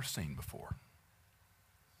you've never seen before.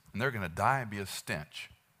 And they're going to die and be a stench.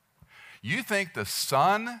 You think the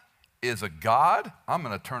sun is a god? I'm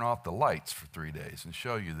going to turn off the lights for 3 days and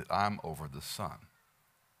show you that I'm over the sun.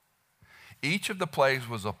 Each of the plagues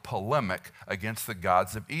was a polemic against the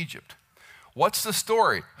gods of Egypt. What's the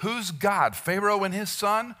story? Who's God, Pharaoh and his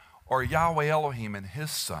son, or Yahweh Elohim and his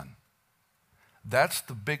son? That's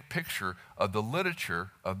the big picture of the literature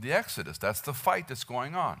of the Exodus. That's the fight that's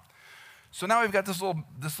going on. So now we've got this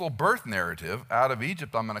little birth narrative. Out of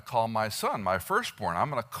Egypt, I'm going to call my son, my firstborn. I'm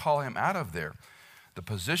going to call him out of there. The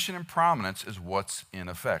position and prominence is what's in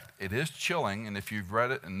effect. It is chilling, and if you've read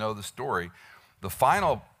it and know the story, the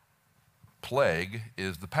final plague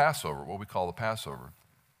is the Passover, what we call the Passover,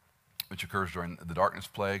 which occurs during the darkness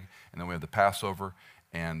plague, and then we have the Passover,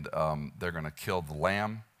 and they're going to kill the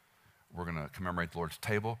lamb. We're going to commemorate the Lord's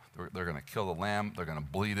table. They're going to kill the lamb. They're going to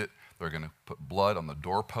bleed it. They're going to put blood on the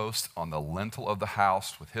doorpost, on the lintel of the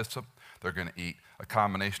house with hyssop. They're going to eat a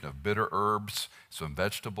combination of bitter herbs, some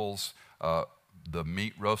vegetables, the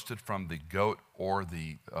meat roasted from the goat or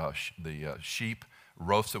the sheep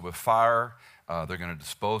roasted with fire. They're going to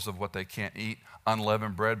dispose of what they can't eat.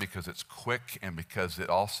 Unleavened bread because it's quick and because it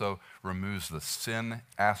also removes the sin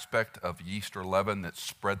aspect of yeast or leaven that's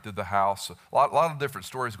spread through the house. A lot of different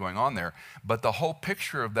stories going on there. But the whole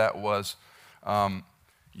picture of that was,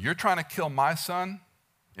 you're trying to kill my son,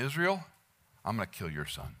 Israel, I'm going to kill your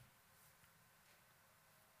son.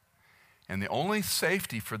 And the only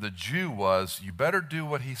safety for the Jew was, you better do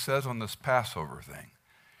what he says on this Passover thing.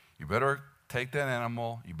 You better take that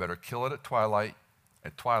animal, you better kill it at twilight.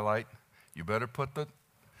 You better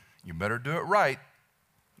do it right.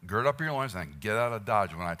 Gird up your loins and get out of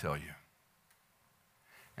Dodge when I tell you.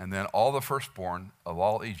 And then all the firstborn of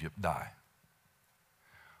all Egypt die.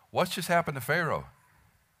 What's just happened to Pharaoh?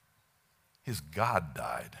 His God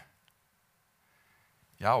died.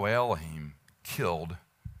 Yahweh Elohim killed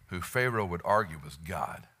who Pharaoh would argue was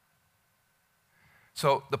God.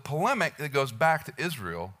 So the polemic that goes back to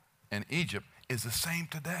Israel and Egypt is the same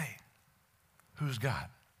today. Who's God?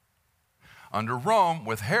 Under Rome,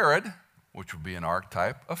 with Herod, which would be an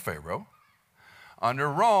archetype of Pharaoh. Under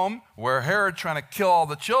Rome, where Herod trying to kill all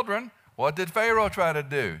the children, what did Pharaoh try to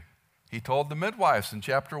do? He told the midwives in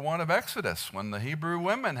chapter 1 of Exodus, when the Hebrew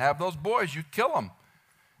women have those boys, you kill them.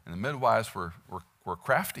 And the midwives were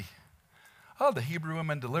crafty. Oh, the Hebrew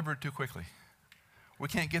women delivered too quickly. We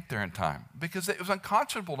can't get there in time because it was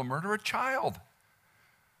unconscionable to murder a child.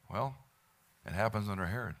 Well, it happens under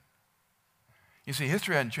Herod. You see,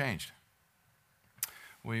 history hadn't changed.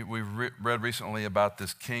 We read recently about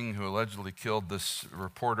this king who allegedly killed this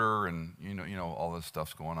reporter, and you know all this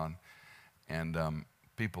stuff's going on. And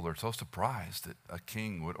people are so surprised that a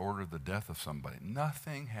king would order the death of somebody.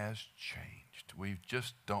 Nothing has changed. We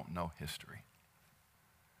just don't know history.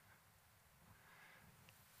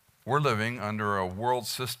 We're living under a world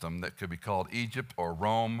system that could be called Egypt or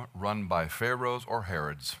Rome, run by pharaohs or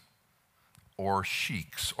Herods or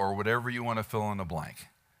sheiks or whatever you want to fill in the blank.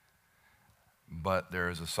 But there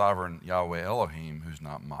is a sovereign Yahweh Elohim who's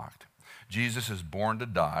not mocked. Jesus is born to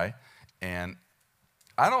die, and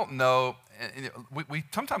I don't know, we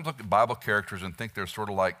sometimes look at Bible characters and think they're sort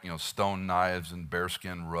of like, stone knives and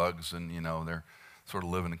bearskin rugs, and, they're sort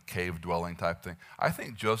of living a cave dwelling type thing. I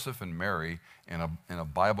think Joseph and Mary in a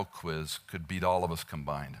Bible quiz could beat all of us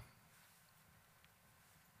combined.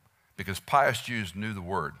 Because pious Jews knew the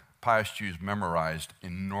word. Pious Jews memorized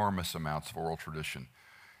enormous amounts of oral tradition.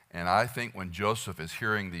 And I think when Joseph is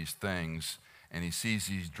hearing these things and he sees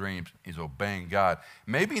these dreams, he's obeying God.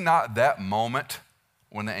 Maybe not that moment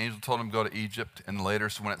when the angel told him to go to Egypt, and later,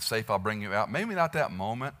 so when it's safe, I'll bring you out. Maybe not that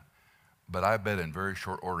moment, but I bet in very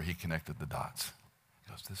short order he connected the dots.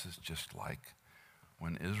 He goes, this is just like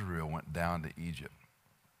when Israel went down to Egypt.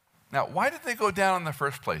 Now, why did they go down in the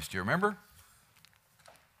first place? Do you remember?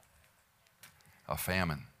 A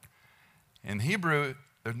famine. In Hebrew,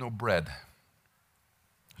 there's no bread.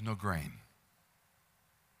 There's no grain.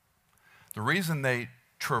 The reason they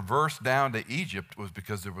traversed down to Egypt was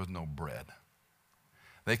because there was no bread.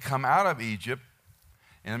 They come out of Egypt,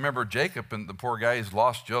 and remember Jacob, and the poor guy, he's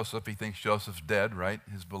lost Joseph. He thinks Joseph's dead, right?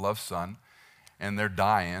 His beloved son. And they're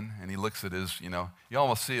dying, and he looks at his, you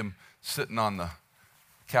almost see him sitting on the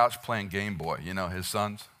couch playing Game Boy, his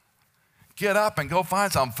sons. Get up and go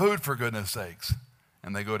find some food, for goodness sakes.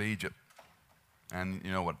 And they go to Egypt. And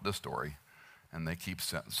you know what, the story. And they keep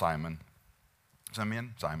Simeon.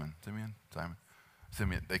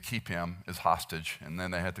 They keep him as hostage, and then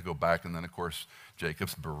they had to go back, and then, of course,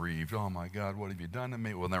 Jacob's bereaved. Oh, my God, what have you done to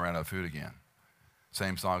me? Well, they ran out of food again.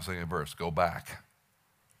 Same song, second verse. Go back.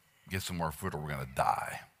 Get some more food or we're going to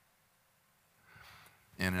die.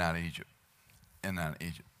 In and out of Egypt. In and out of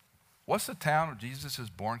Egypt. What's the town where Jesus is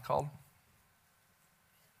born called?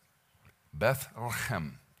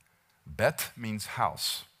 Bethlehem. Bet means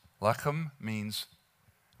house. Lechem means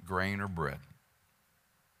grain or bread.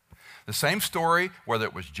 The same story, whether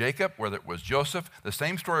it was Jacob, whether it was Joseph, the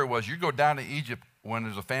same story was you go down to Egypt when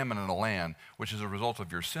there's a famine in the land, which is a result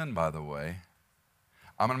of your sin, by the way.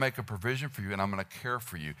 I'm going to make a provision for you, and I'm going to care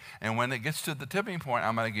for you. And when it gets to the tipping point,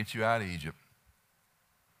 I'm going to get you out of Egypt.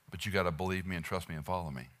 But you got to believe me and trust me and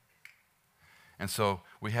follow me. And so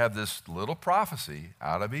we have this little prophecy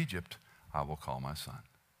out of Egypt, I will call my son.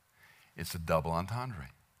 It's a double entendre.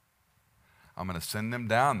 I'm going to send them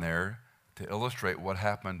down there to illustrate what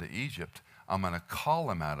happened to Egypt. I'm going to call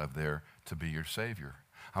them out of there to be your Savior.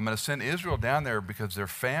 I'm going to send Israel down there because they're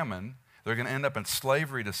famine. They're going to end up in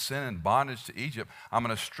slavery to sin and bondage to Egypt. I'm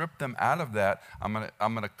going to strip them out of that. I'm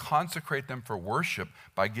going to consecrate them for worship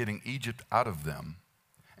by getting Egypt out of them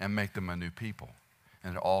and make them a new people.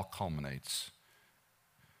 And it all culminates.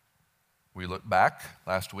 We looked back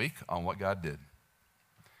last week on what God did.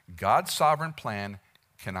 God's sovereign plan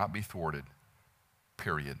cannot be thwarted,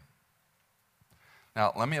 period.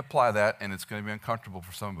 Now, let me apply that, and it's going to be uncomfortable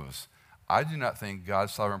for some of us. I do not think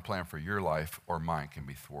God's sovereign plan for your life or mine can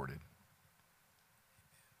be thwarted.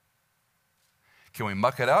 Can we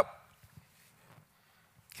muck it up?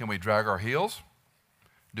 Can we drag our heels?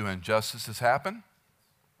 Do injustices happen?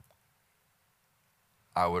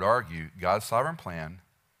 I would argue God's sovereign plan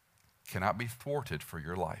cannot be thwarted for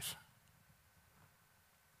your life.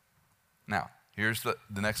 Now, here's the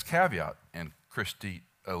next caveat, and Christy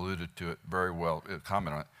alluded to it very well,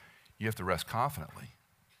 comment on it. You have to rest confidently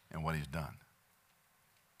in what he's done.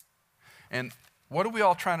 And what are we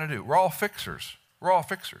all trying to do? We're all fixers.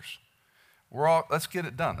 Let's get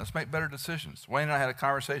it done. Let's make better decisions. Wayne and I had a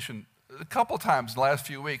conversation a couple times in the last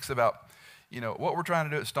few weeks about, what we're trying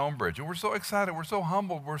to do at Stonebridge. And we're so excited. We're so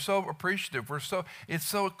humbled. We're so appreciative. It's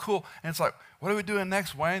so cool. And it's like, what are we doing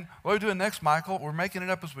next, Wayne? What are we doing next, Michael? We're making it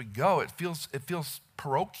up as we go. It feels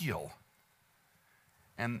parochial.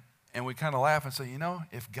 And we kind of laugh and say,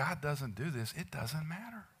 if God doesn't do this, it doesn't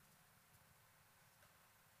matter.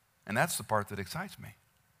 And that's the part that excites me.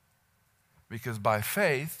 Because by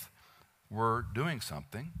faith, we're doing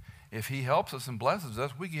something. If he helps us and blesses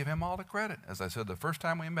us, we give him all the credit. As I said the first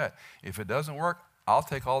time we met, if it doesn't work, I'll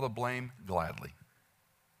take all the blame gladly.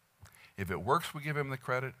 If it works, we give him the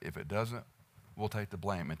credit. If it doesn't, we'll take the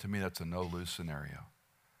blame. And to me, that's a no-lose scenario.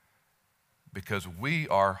 Because we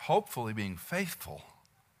are hopefully being faithful.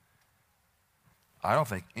 I don't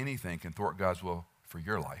think anything can thwart God's will for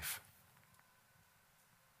your life.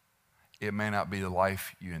 It may not be the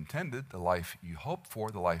life you intended, the life you hoped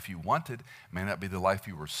for, the life you wanted. It may not be the life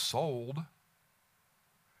you were sold.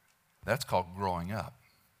 That's called growing up.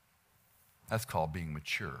 That's called being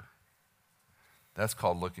mature. That's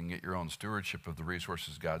called looking at your own stewardship of the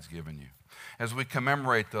resources God's given you. As we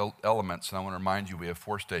commemorate the elements, and I want to remind you we have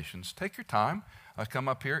 4 stations, take your time. Come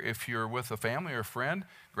up here. If you're with a family or a friend,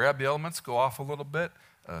 grab the elements, go off a little bit.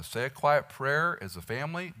 Say a quiet prayer as a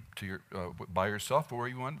family by yourself or where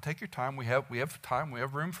you want. Take your time. We have time. We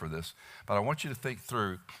have room for this. But I want you to think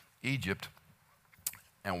through Egypt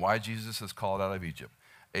and why Jesus is called out of Egypt.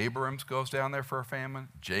 Abraham goes down there for a famine.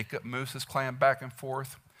 Jacob moves his clan back and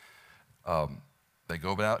forth. They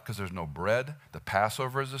go out because there's no bread. The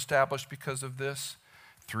Passover is established because of this.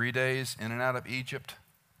 3 days in and out of Egypt.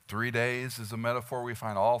 3 days is a metaphor we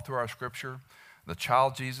find all through our scripture. The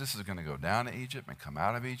child Jesus is going to go down to Egypt and come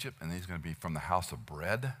out of Egypt, and he's going to be from the house of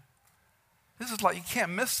bread. This is like, you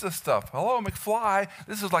can't miss this stuff. Hello, McFly.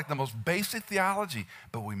 This is like the most basic theology,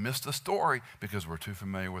 but we miss the story because we're too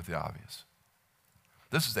familiar with the obvious.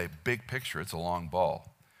 This is a big picture. It's a long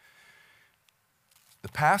ball. The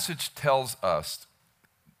passage tells us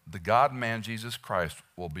the God-man Jesus Christ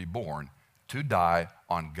will be born to die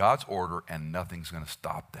on God's order, and nothing's going to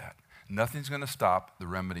stop that. Nothing's going to stop the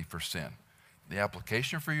remedy for sin. The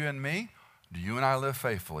application for you and me, do you and I live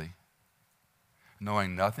faithfully,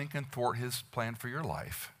 knowing nothing can thwart his plan for your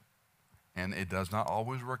life, and it does not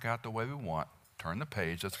always work out the way we want. Turn the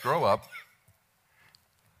page. Let's grow up.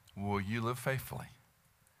 Will you live faithfully?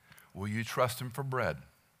 Will you trust him for bread?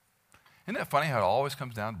 Isn't it funny how it always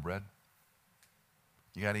comes down to bread?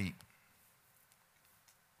 You got to eat.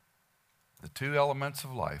 The 2 elements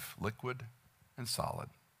of life, liquid and solid,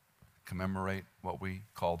 commemorate what we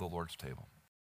call the Lord's table.